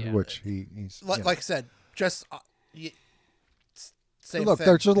Descender, Yeah. which he's Like, you know. like I said, just same Look, thing.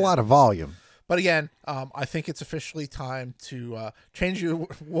 there's just a lot of volume. But again, I think it's officially time to change your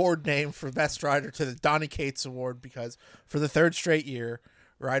award name for Best Writer to the Donny Cates Award, because for the 3rd straight year,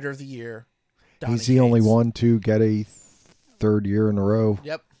 Writer of the Year, Donny He's the only Cates. one to get a 3rd year in a row.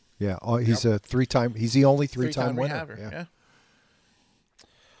 Yep. Yeah, he's a 3-time. He's the only 3-time winner. rehabber, Yeah. yeah.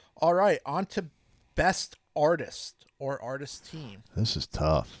 All right, on to Best Artist or Artist Team. This is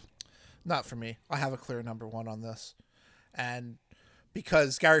tough. Not for me. I have a clear number 1 on this. And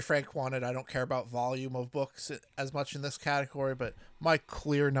because Gary Frank won it, I don't care about volume of books as much in this category, but my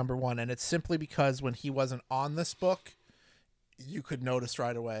clear number 1, and it's simply because when he wasn't on this book, you could notice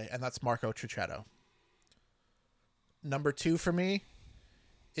right away, and that's Marco Cicchetto. Number 2 for me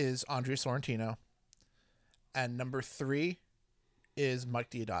is Andrea Sorrentino, and number 3 is Mike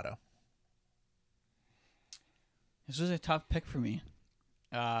Deodato. This was a tough pick for me.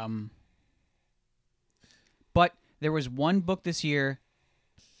 But there was one book this year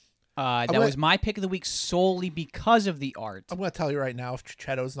that gonna- was my pick of the week solely because of the art. I'm going to tell you right now, if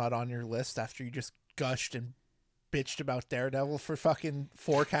Cicchetto's not on your list after you just gushed and bitched about Daredevil for fucking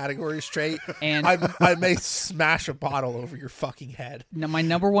 4 categories straight, And I may smash a bottle over your fucking head. now my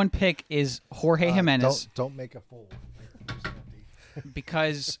number 1 pick is Jorge Jimenez Don't make a fool.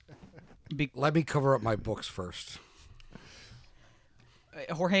 because Let me cover up my books first.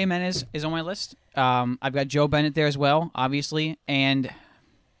 Jorge Jimenez is on my list. I've got Joe Bennett there as well, obviously, and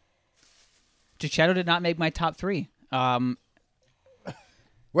Cicchetto did not make my top 3.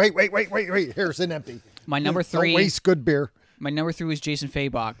 Wait. Here's an empty. My number Don't 3. waste good beer. My number 3 was Jason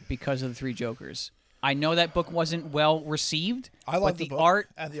Fabok because of the 3 Jokers. I know that book wasn't well received, I love but the the book, art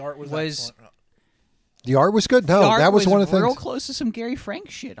and the art was was- excellent. The art was good. No, the art that was one of the real things. close to some Gary Frank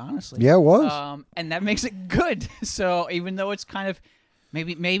shit, honestly. Yeah, it was. And that makes it good. So even though it's kind of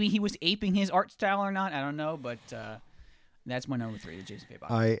maybe he was aping his art style or not, I don't know, but that's my number 3, the Jason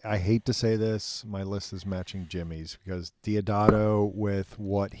Fabok. I hate to say this, my list is matching Jimmy's because Deodato, with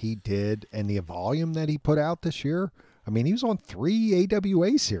what he did and the volume that he put out this year, I mean, he was on 3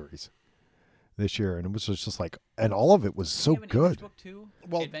 AWA series this year, and it was just like, and all of it was so You have an English good. book too?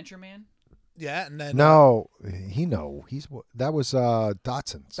 Well- Adventure Man. Yeah, and then No, that was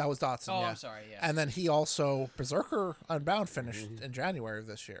Dotson's. that was Dotson. Oh, yeah. I'm sorry. Yeah. And then he also Berserker Unbound finished in January of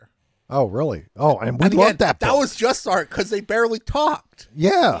this year. Oh, really? Oh, and we And loved again, that book. That was just art because they barely talked.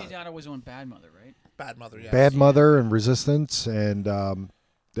 yeah. Deodato was on Bad Mother, right? Bad Mother, yes. Bad Mother and Resistance, and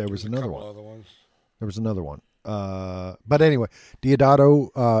there was A another couple one. other ones. There was another one. But anyway,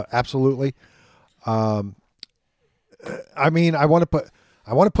 Deodato, absolutely. I mean, I want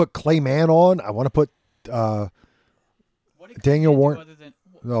to put Clay Mann on. I want to put What did Daniel Clay do Warren- Other than,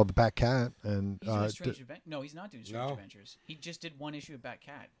 the Bat Cat, and he's doing Strange Adventures. No, he's not doing Strange No. Adventures. He just did 1 issue of Bat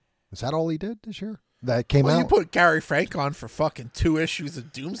Cat. is that all he did this year? That came Well, out. you put Gary Frank on for fucking 2 issues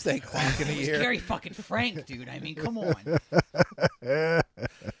of Doomsday Clock in a It was year. Gary fucking Frank, dude. I mean, come on.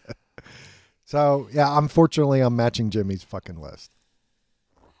 So yeah, unfortunately, I'm matching Jimmy's fucking list.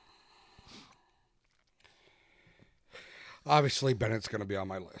 Obviously, Bennett's going to be on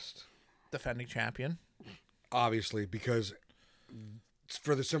my list. Defending champion. Obviously, because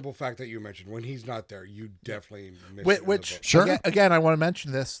for the simple fact that you mentioned, when he's not there, you definitely miss it in the Which book. Sure. again, I want to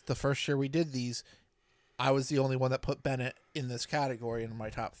mention this. The first year we did these, I was the only one that put Bennett in this category in my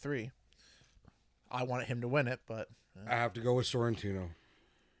top 3. I wanted him to win it, but I have to go with Sorrentino.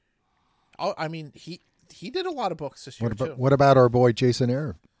 I mean, he did a lot of books this year too. What about our boy Jason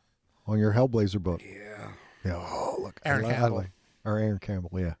Aaron on your Hellblazer book? Yeah. Yeah. Oh, look, Aaron I Campbell. or Aaron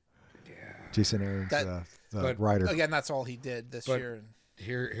Campbell. Yeah. Jason Aaron's That- But- writer. Again, that's all he did this But- year.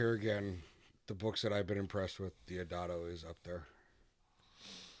 Here again, the books that I've been impressed with, Diodato is up there.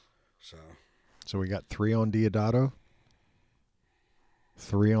 So So we got 3 on Diodato.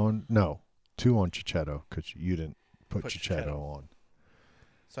 2 on Chichetto because you didn't put Put Chichetto Chichetto. on.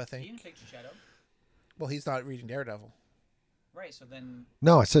 So I You think, didn't pick Chichetto. well, he's not reading Daredevil. Right, so then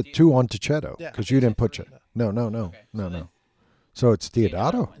No, I said 2 on Chichetto Yeah. because you didn't put Three. Chichetto. No. Okay, so No. then- So it's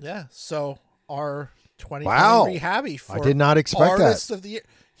Diodato. wins. Yeah. So our 2020 Wow. Rehabby for I did not expect that. Artist of the Year.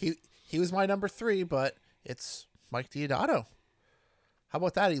 He was my number 3, but it's Mike Diodato. How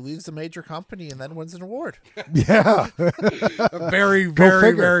about that? He leaves a major company and then wins an award. Yeah. a very, Go very,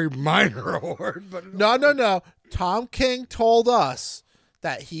 figure. very minor award, but No. Tom King told us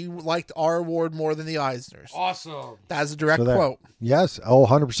that he liked our award more than the Eisners. awesome. That's a direct So that- quote. Yes. Oh,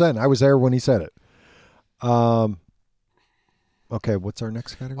 100%. I was there when he said it. Okay, what's our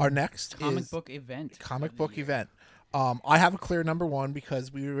next category? Our next Comic is book event. comic of the book year. event. I have a clear number 1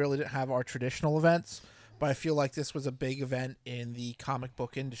 because we really didn't have our traditional events, but I feel like this was a big event in the comic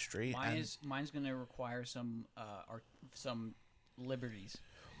book industry. and- Mine's going to require some liberties.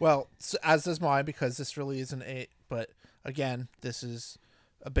 Well, as does mine, because this really isn't a. But again, this is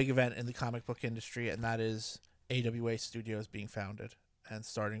a big event in the comic book industry, and that is AWA Studios being founded and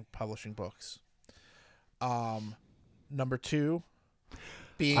starting publishing books. Number 2,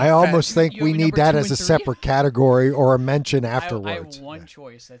 being I almost think You we have need number that 2 as and a 3? separate category or a mention I afterwards. have one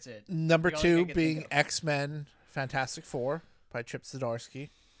choice. That's it. number The only 2 thing I can being think of. X-Men Fantastic Four by Chip Zdarsky,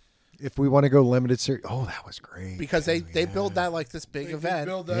 If we want to go limited series, oh, that was great. because they build that like this big They did event.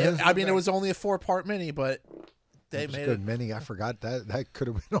 build that Yeah. as an I mean, it event. was only a 4-part mini, but they That was made good it. many. I forgot that could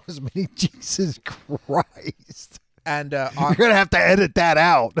have been on as many. Jesus Christ! And You're gonna have to edit that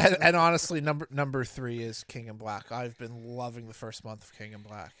out. and honestly, number 3 is King in Black. I've been loving the first month of King in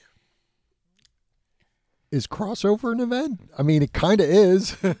Black. Is crossover an event? I mean, it kind of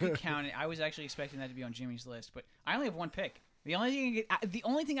is. Could count it. I was actually expecting that to be on Jimmy's list, but I only have one pick. The only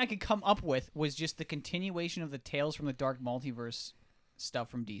thing I could come up with was just the continuation of the Tales from the Dark Multiverse stuff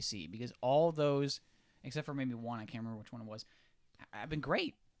from DC, because all those, except for maybe one, I can't remember which one it was, have been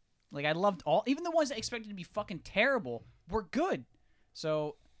great. Like, I loved all, even the ones that I expected to be fucking terrible were good.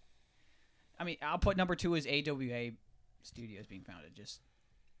 So, I mean, I'll put number 2 as AWA Studios being founded, just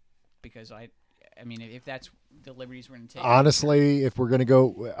because I mean, if that's the liberties we're going to take. Honestly, if we're gonna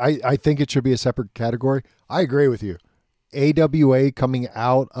go, I think it should be a separate category. I agree with you. AWA coming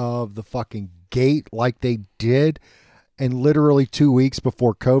out of the fucking gate like they did, and literally 2 weeks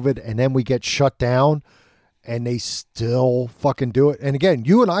before COVID, and then we get shut down, and they still fucking do it. And again,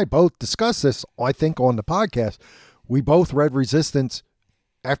 you and I both discussed this, I think, on the podcast. We both read Resistance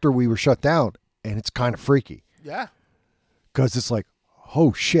after we were shut down, and it's kind of freaky Yeah. because it's like,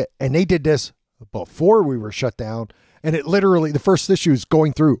 oh shit. And they did this before we were shut down, and it literally, the first issue is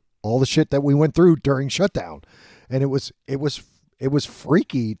going through all the shit that we went through during shutdown, and it was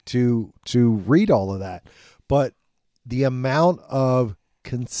freaky to read all of that. But the amount of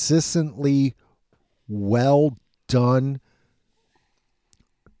consistently well done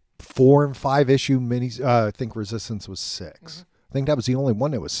 4 and 5 issue minis, I think Resistance was 6. I think that was the only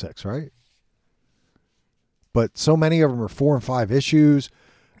one that was 6, right? But so many of them are 4 and 5 issues,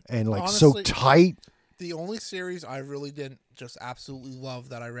 and like so Honestly, tight. The only series I really didn't just absolutely love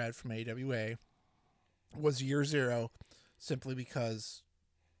that I read from AWA was Year Zero, simply because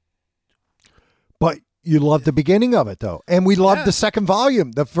But you loved the beginning of it, though, and we loved Yeah. the second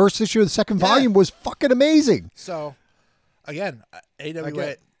volume. The first issue of the second Yeah. volume was fucking amazing. so again, AWA.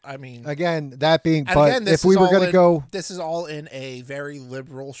 Again- I mean, Again, that being, and but again, this if we is were all going to in- go, this is all in a very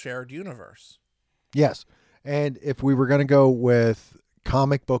liberal shared universe. yes, and if we were going to go with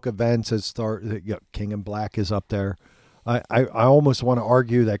comic book events as start, King in Black is up there. I almost want to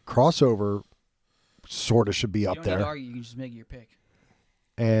argue that crossover sort of should be You up don't need to there. argue. You can just make your pick.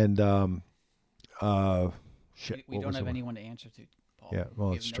 And shit, We what don't was have the one? anyone to answer to, Paul. Yeah, well,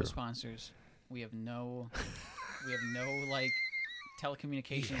 we it's have true. no sponsors. We have no like He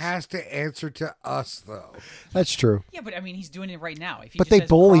telecommunications. has to answer to us, though. That's true. Yeah, but I mean, he's doing it right now. If he But just they says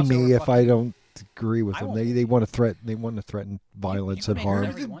bully crossover me if I fucking- don't agree with I them. won't. They want to threaten. They want to threaten violence you and can make harm.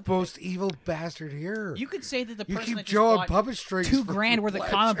 whatever You're you the want. most evil bastard here. You could say that the You person keep that just Joe on bought puppet strings. $2 for grand worth of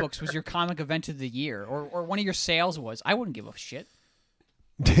pleasure. comic books was your comic event of the year, or one of your sales was. I wouldn't give a shit.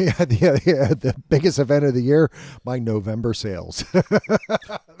 Yeah, the biggest event of the year, my November sales. All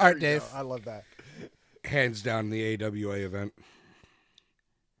right, Dave. I love that. Hands down the AWA event.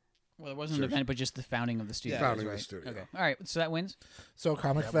 Well, it wasn't an event, but just the founding of the studio. Founding right? the studio. Okay. All right. So that wins. So,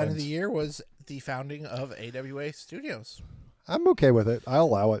 comic event of wins. the year was the founding of AWA Studios. I'm okay with it. I'll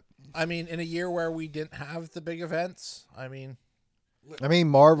allow it. I mean, in a year where we didn't have the big events, I mean,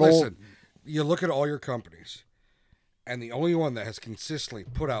 Marvel. Listen, you look at all your companies, and the only one that has consistently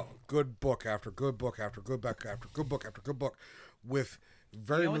put out good book after good book after good book after good book after good book with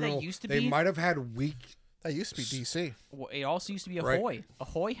very You know what that little. used to They be? might have had weak. that used to be DC. Well, it also used to be Right. Ahoy.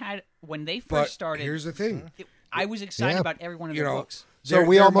 Ahoy had when they first But started. here's the thing. I was excited Yeah. about every one of You their know, books. So there-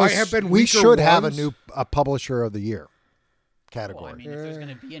 we there almost might have been we weaker should have ones. a publisher of the year Well, category. I mean, if there's going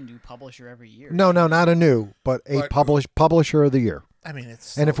to be a new publisher every year. No, not a new, but a But- publisher of the year. I mean,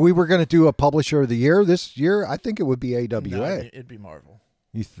 it's And if we were going to do a publisher of the year this year, I think it would be no, AWA. it'd be Marvel.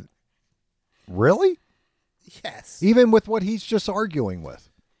 Really? Yes. Even with what he's just arguing with.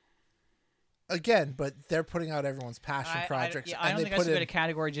 Again, but they're putting out everyone's passion projects, I and don't they think that's put a in good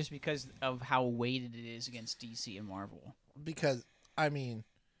category just because of how weighted it is against DC and Marvel. because I mean,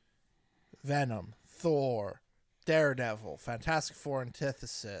 Venom, Thor, Daredevil, Fantastic Four,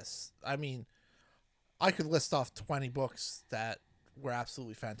 Antithesis. I mean, I could list off 20 books that were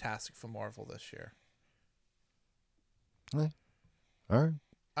absolutely fantastic for Marvel this year. All right.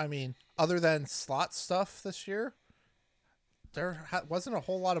 I mean, other than slot stuff this year, there wasn't a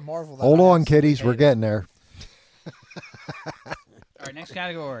whole lot of Marvel. That Hold I on, absolutely kiddies. We're hated. getting there. All right, next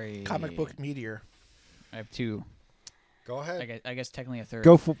category. Comic book meteor. I have two. Go ahead. I guess technically a third.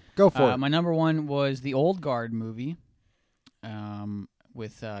 Go for it. My number one was the Old Guard movie,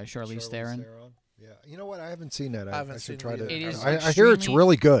 with Charlize Theron. Yeah. You know what? I haven't seen that. I haven't should seen try it to. either. It is I hear it's extremely-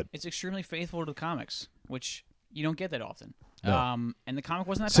 really good. It's extremely faithful to the comics, which you don't get that often. No. And the comic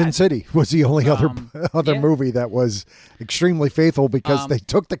wasn't that Sin bad. City was the only other yeah. movie that was extremely faithful because they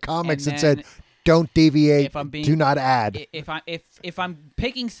took the comics and said, "Don't deviate. if I'm being- do not add." If I'm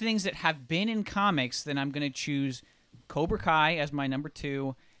picking things that have been in comics, then I'm going to choose Cobra Kai as my number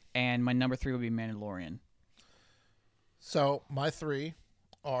 2, and my number 3 would be Mandalorian. So my three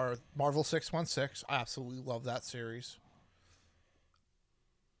are Marvel 616. I absolutely love that series.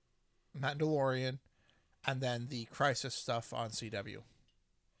 Mandalorian, and then the Crisis stuff on CW.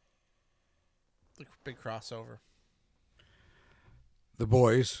 The big crossover. The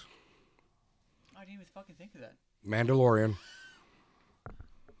Boys, I didn't even fucking think of that. Mandalorian,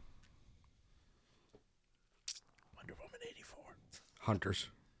 Wonder Woman 84. Hunters.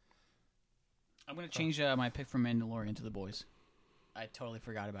 I'm going to change my pick from Mandalorian to The Boys. I totally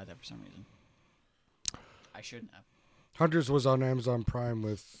forgot about that for some reason. I shouldn't have. Hunters was on Amazon Prime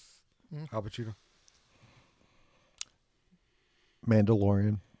with Al Pacino.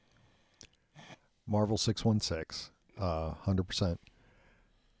 Mandalorian, Marvel 616, 100%.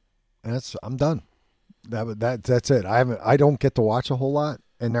 And I'm done. That's it. I don't get to watch a whole lot,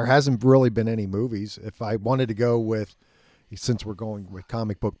 and there hasn't really been any movies. If I wanted to go with, since we're going with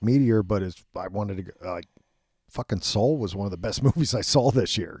comic book meteor, but I wanted to go, fucking Soul was one of the best movies I saw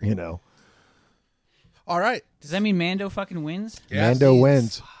this year. You know, All right. Does that mean Mando fucking wins? Mando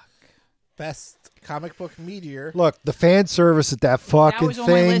wins. Best comic book meteor. Look, the fan service that That fucking was on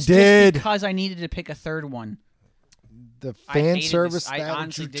my thing list did. just because I needed to pick a third one. The I fan hated service this. I that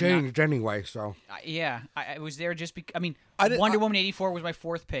honestly did not. Changed anyway, so I was there just because. I mean, I didn't- Wonder Woman 84 was my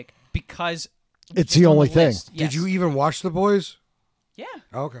 4th pick because it's the on only thing. list. Yes. Did you even watch The Boys? Yeah.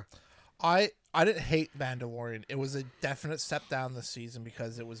 Oh, okay. I didn't hate Mandalorian. It was a definite step down this season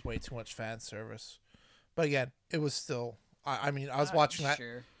because it was way too much fan service. But again, it was still. I mean, I was watching that.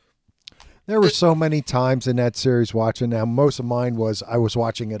 Sure. There were so many times in that series watching. Now, most of mine was I was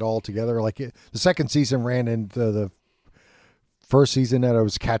watching it all together. Like the second season ran into the first season that I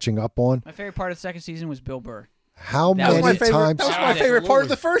was catching up on. My favorite part of the second season was Bill Burr. How That was That was many my favorite. times? That was That my was favorite part of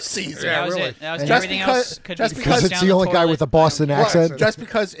the absolutely. first season. Yeah, that was really. it. That was Just everything because- else could just be because flushed it's down the only guy toilet. with a Boston I don't care. accent. Just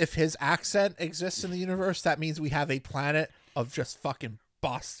because if his accent exists in the universe, that means we have a planet of just fucking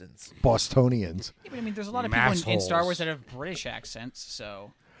Bostons. Bostonians. Yeah, but I mean, there's a lot of people in Star Massholes. Wars that have British accents,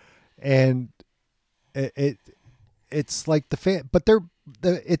 so And it's like the fan, but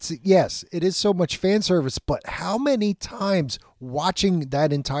it's yes, it is so much fan service. But how many times watching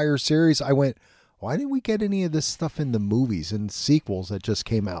that entire series, I went, why didn't we get any of this stuff in the movies and sequels that just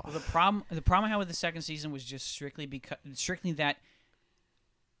came out? well, the problem I had with the second season was just strictly that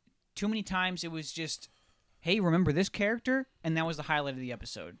too many times it was just, hey, remember this character, and that was the highlight of the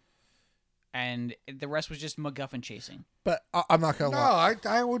episode, and the rest was just MacGuffin chasing. But I'm not gonna No, lie.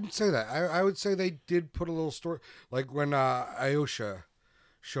 I wouldn't say that. I would say they did put a little story. Like when Aisha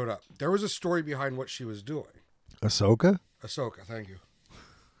showed up, there was a story behind what she was doing. Ahsoka? Ahsoka, thank you.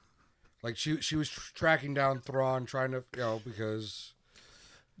 Like she was tracking down Thrawn, trying to, because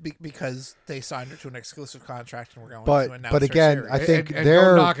because they signed her to an exclusive contract, and we're going to But announce but her again, series. I think and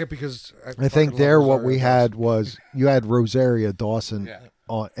they're. don't knock it because I think fucking there love what Rosario we Dawson. had was you had Rosaria Dawson Yeah.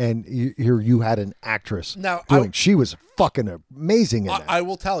 on, and here you had an actress Now, doing. She was fucking amazing in that. I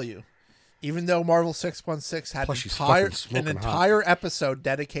will tell you, even though Marvel 616 had Plus she's an fucking smoking hot. entire episode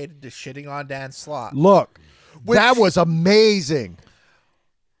dedicated to shitting on Dan Slott. Look, Which- that was amazing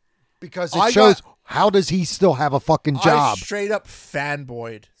because it I shows got- how does he still have a fucking I job. straight up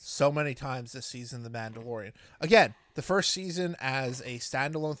fanboyed so many times this season, The Mandalorian. Again, the first season as a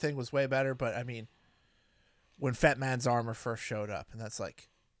standalone thing was way better, but I mean, when Fat Man's armor first showed up, and that's like,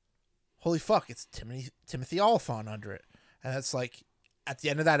 holy fuck, it's Timothy Oliphant under it. And that's like, at the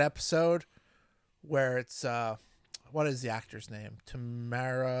end of that episode, where it's, what is the actor's name?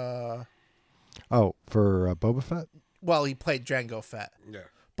 Tamara. Oh, for Boba Fett. Well, he played Jango Fett. Yeah.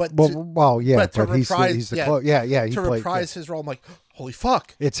 But Well, yeah, but to but he's reprise- the yeah, he to played, reprise his role, I'm like, holy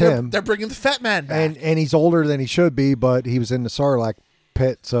fuck. It's They're- him. They're bringing the Fat Man back. and he's older than he should be, but he was in the Sarlacc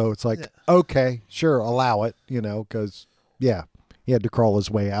pit, so it's like, Yeah. okay, sure, allow it, because he had to crawl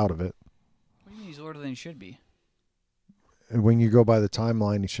his way out of it. What do you mean he's older than he should be? And when you go by the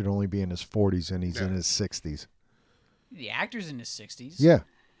timeline, he should only be in his 40s, and he's in Yeah. his 60s. The actor's in his 60s. Yeah,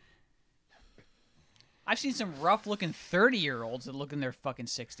 I've seen some rough-looking 30-year-olds that look in their fucking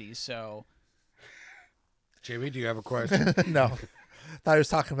 60s. So Jamie, do you have a question? No. Thought he was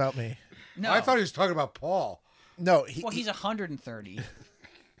talking about me. no, I thought he was talking about Paul. No. well, he's 130.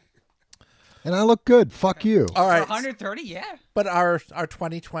 and I look good. Fuck you. all For right. 130, yeah. But our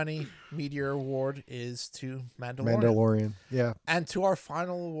 2020 Meteor Award is to Mandalorian. Mandalorian. Yeah. And to our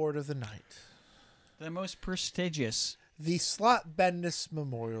final award of the night, The most prestigious. the Slot Bendis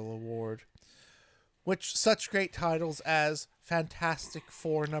Memorial Award, which such great titles as Fantastic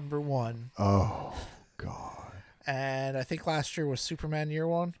Four #1, Oh God. and I think last year was Superman Year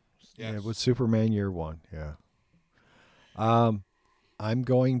One. Yeah, it was Superman Year 1. Yeah. I'm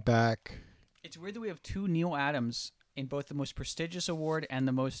going back. It's weird that we have two Neil Adams in both the most prestigious award and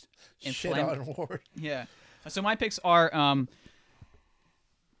the most Shit inflamed. on award. Yeah. So my picks are, #1,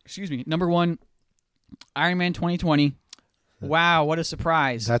 Iron Man 2020. Wow, what a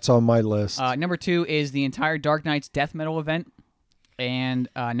surprise. That's on my list. #2 is the entire Dark Knight's death metal event, and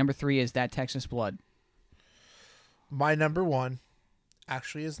 #3 is That Texas Blood. My #1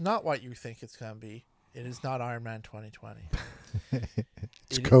 actually is not what you think it's going to be. It is not Iron Man 2020.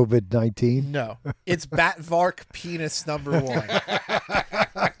 it's COVID-19. No, it's Batvark Penis #1.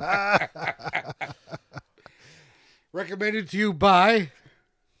 Recommended to you by.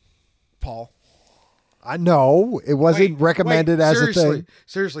 Paul. I know it wasn't recommended as a thing.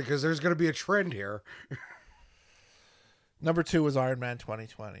 Seriously, because there's going to be a trend here. #2 was Iron Man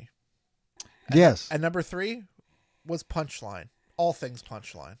 2020. Yes. And #3 was Punchline. All things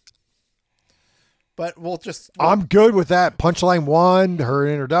Punchline. But we'll just... I'm good with that. Punchline 1, her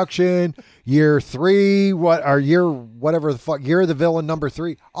introduction, year 3, whatever the fuck, year of the villain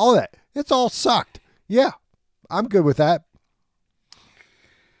 #3, all that. It's all sucked. Yeah, I'm good with that.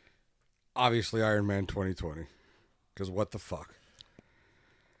 Obviously, Iron Man 2020. Because what the fuck?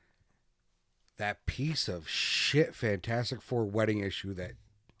 That piece of shit Fantastic Four wedding issue that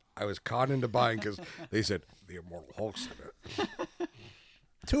I was conned into buying because they said the Immortal Hulk's in it.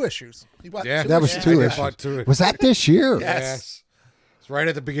 2 issues. He bought Yeah, 2 That was issues. two I issues. bought 2. Was that this year? Yeah. Yes. It's right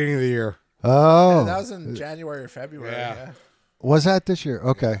at the beginning of the year. Oh, That was in January or February. Yeah. Yeah. was that this year?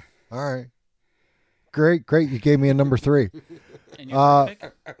 Okay, all right, great. You gave me a #3. And your third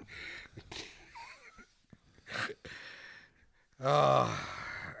pick?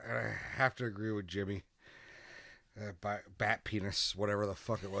 I have to agree with Jimmy. Bat penis, whatever the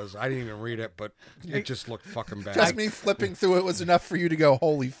fuck it was. I didn't even read it, but it just looked fucking bad. Just me flipping through it was enough for you to go,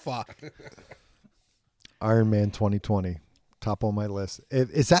 holy fuck. Iron Man 2020, top on my list.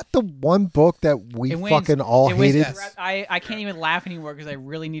 Is that the one book that we It wins- fucking all it wins- hated? Yes. I can't even laugh anymore because I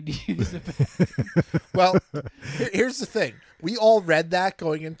really need to use the. Well, here's the thing. We all read that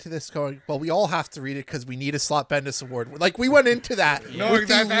going into this going, well, we all have to read it because we need a Slot Bendis award. Like, we went into that Knowing with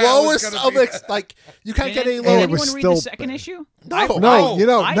the that was lowest gonna of be- it. Like, you can't get any Did And lower. it was anyone read still the second bad. issue? No.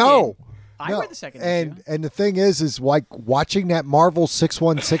 No, I no. did. I read the second and issue. and the thing is like watching that Marvel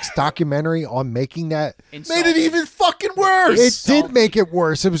 616 documentary on making that. Made it even fucking worse. It did make it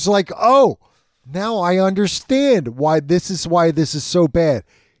worse. It was like, oh, now I understand why this is so bad.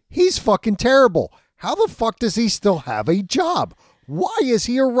 He's fucking terrible. How the fuck does he still have a job? Why is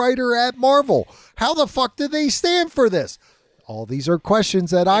he a writer at Marvel? How the fuck do they stand for this? All these are questions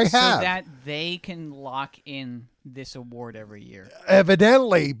that I So have. that they can lock in this award every year.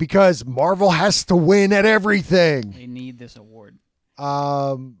 Evidently, because Marvel has to win at everything. They need this award.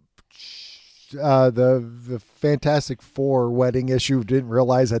 The Fantastic Four wedding issue, didn't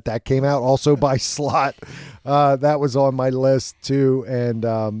realize that came out also by Slott. That was on my list too.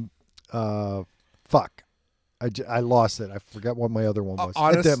 And fuck, I lost it. I forgot what my other one was.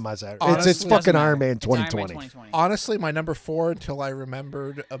 Honest- It didn't matter. It's honestly- fucking Doesn't Iron matter. Man It's Iron Man 2020. 2020. Honestly, my number 4 until I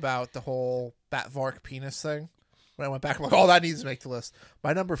remembered about the whole Batvark penis thing. When I went back, I'm like, oh, that needs to make the list.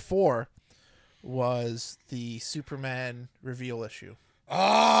 My number 4 was the Superman reveal issue.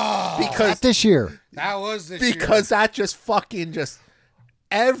 Oh, Because Not this year. that was this year. because that just fucking just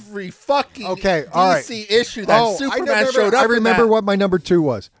every fucking Okay, DC all right. issue that Superman showed up. I remember in that. what my number 2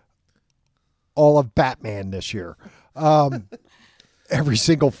 was. All of Batman this year. Every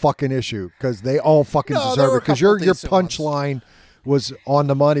single fucking issue, because they all fucking No, there deserve were it. a Because couple your decent ones. punchline was on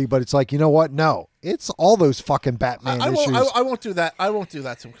the money, but it's like, you know what? No, it's all those fucking Batman I issues. won't do that. I won't do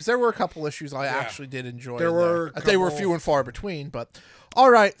that to him because there were a couple issues I actually did enjoy. There in were there. They were couple- few and far between, but all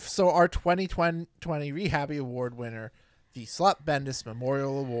right. So our 2020 Rehabby Award winner, the Slott Bendis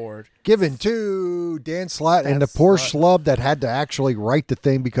Memorial Award. Given to Dan Slott and the That's poor Slott. schlub that had to actually write the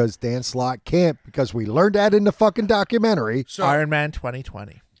thing because Dan Slott can't, because we learned that in the fucking documentary. So Iron Man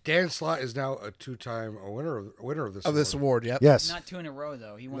 2020 Dan Slott is now a two-time winner of this. of this award. award. Yep. Yes. Not 2 in a row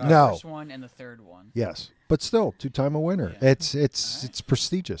though. He won the No. first one and the third one. Yes. But still, 2-time a winner. Yeah. It's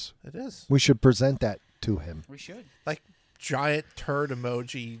prestigious. It is We should present that to him. We should. like giant turd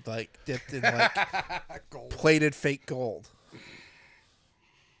emoji, like dipped in like plated fake gold.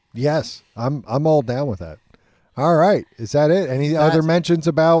 Yes, I'm all down with that. All right, is that it? Any other That's- mentions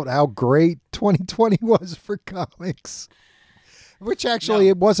about how great 2020 was for comics? Which actually,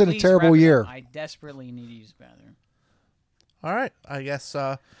 No, it wasn't a please terrible wrap it up. year. I desperately need to use the bathroom. All right, I guess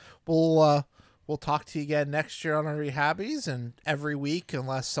we'll talk to you again next year on our Rehabbies and every week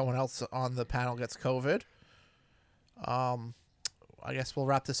unless someone else on the panel gets COVID. I guess we'll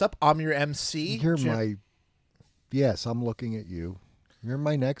wrap this up. I'm your MC. You're Jim- my. Yes, I'm looking at you. You're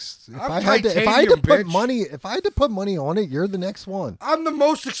my next. If I'm I had to titanium, put bitch. money on it, you're the next one. I'm the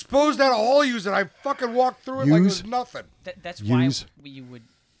most exposed out of all yous, and I fucking walked through it like it was Yous? nothing. That's Use. why you would.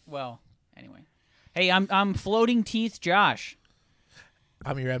 Well, anyway. Hey, I'm floating teeth, Josh.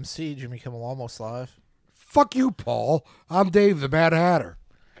 I'm your MC, Jimmy Kimmel Almost Live. Fuck you, Paul. I'm Dave, the Mad Hatter.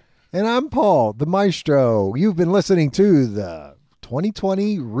 And I'm Paul, the Maestro. You've been listening to the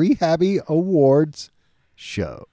 2020 Rehabby Awards show.